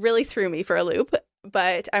it really threw me for a loop.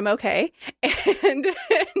 But I'm okay. And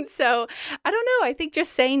so, I don't know. I think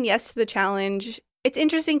just saying yes to the challenge, it's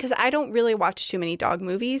interesting because I don't really watch too many dog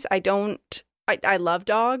movies. I love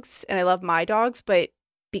dogs and I love my dogs, but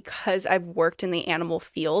because I've worked in the animal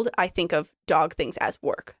field, I think of dog things as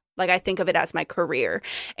work. I think of it as my career.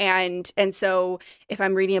 And so if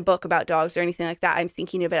I'm reading a book about dogs or anything like that, I'm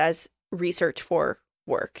thinking of it as research for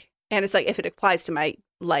work. And it's if it applies to my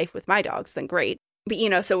life with my dogs, then great. But,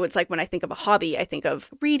 so it's when I think of a hobby, I think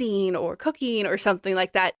of reading or cooking or something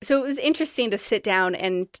like that. So it was interesting to sit down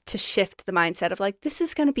and to shift the mindset of this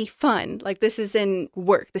is going to be fun. This isn't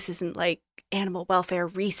work. This isn't animal welfare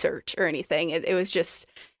research or anything. It was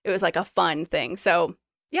a fun thing. So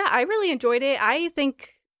yeah, I really enjoyed it. I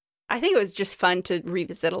think it was just fun to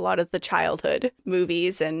revisit a lot of the childhood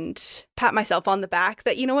movies and pat myself on the back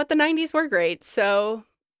that, the 90s were great. So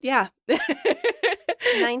yeah.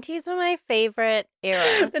 90s were my favorite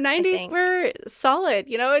era. The 90s were solid.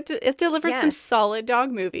 It delivered some solid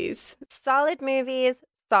dog movies. Solid movies,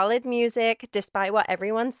 solid music, despite what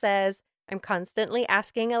everyone says. I'm constantly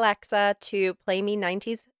asking Alexa to play me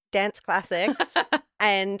 90s dance classics,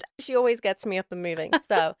 and she always gets me up and moving.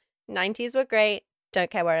 So 90s were great. Don't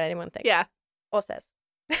care what anyone thinks. Yeah. Or says.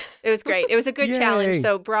 It was great. It was a good challenge.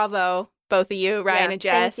 So bravo, both of you, Ryan and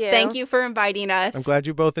Jess. Thank you for inviting us. I'm glad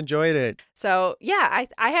you both enjoyed it. So yeah,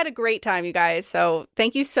 I had a great time, you guys. So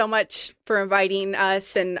thank you so much for inviting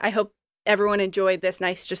us. And I hope everyone enjoyed this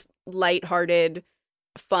nice, just lighthearted,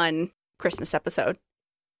 fun Christmas episode.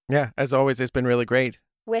 Yeah, as always, it's been really great.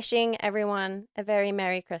 Wishing everyone a very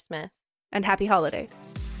Merry Christmas. And Happy Holidays.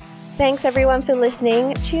 Thanks everyone for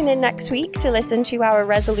listening. Tune in next week to listen to our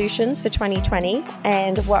resolutions for 2020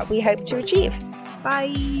 and what we hope to achieve.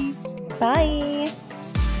 Bye. Bye.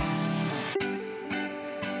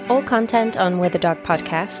 All content on With a Dog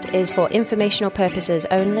podcast is for informational purposes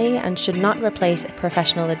only and should not replace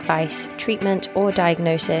professional advice, treatment, or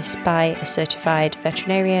diagnosis by a certified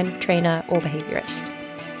veterinarian, trainer, or behaviorist.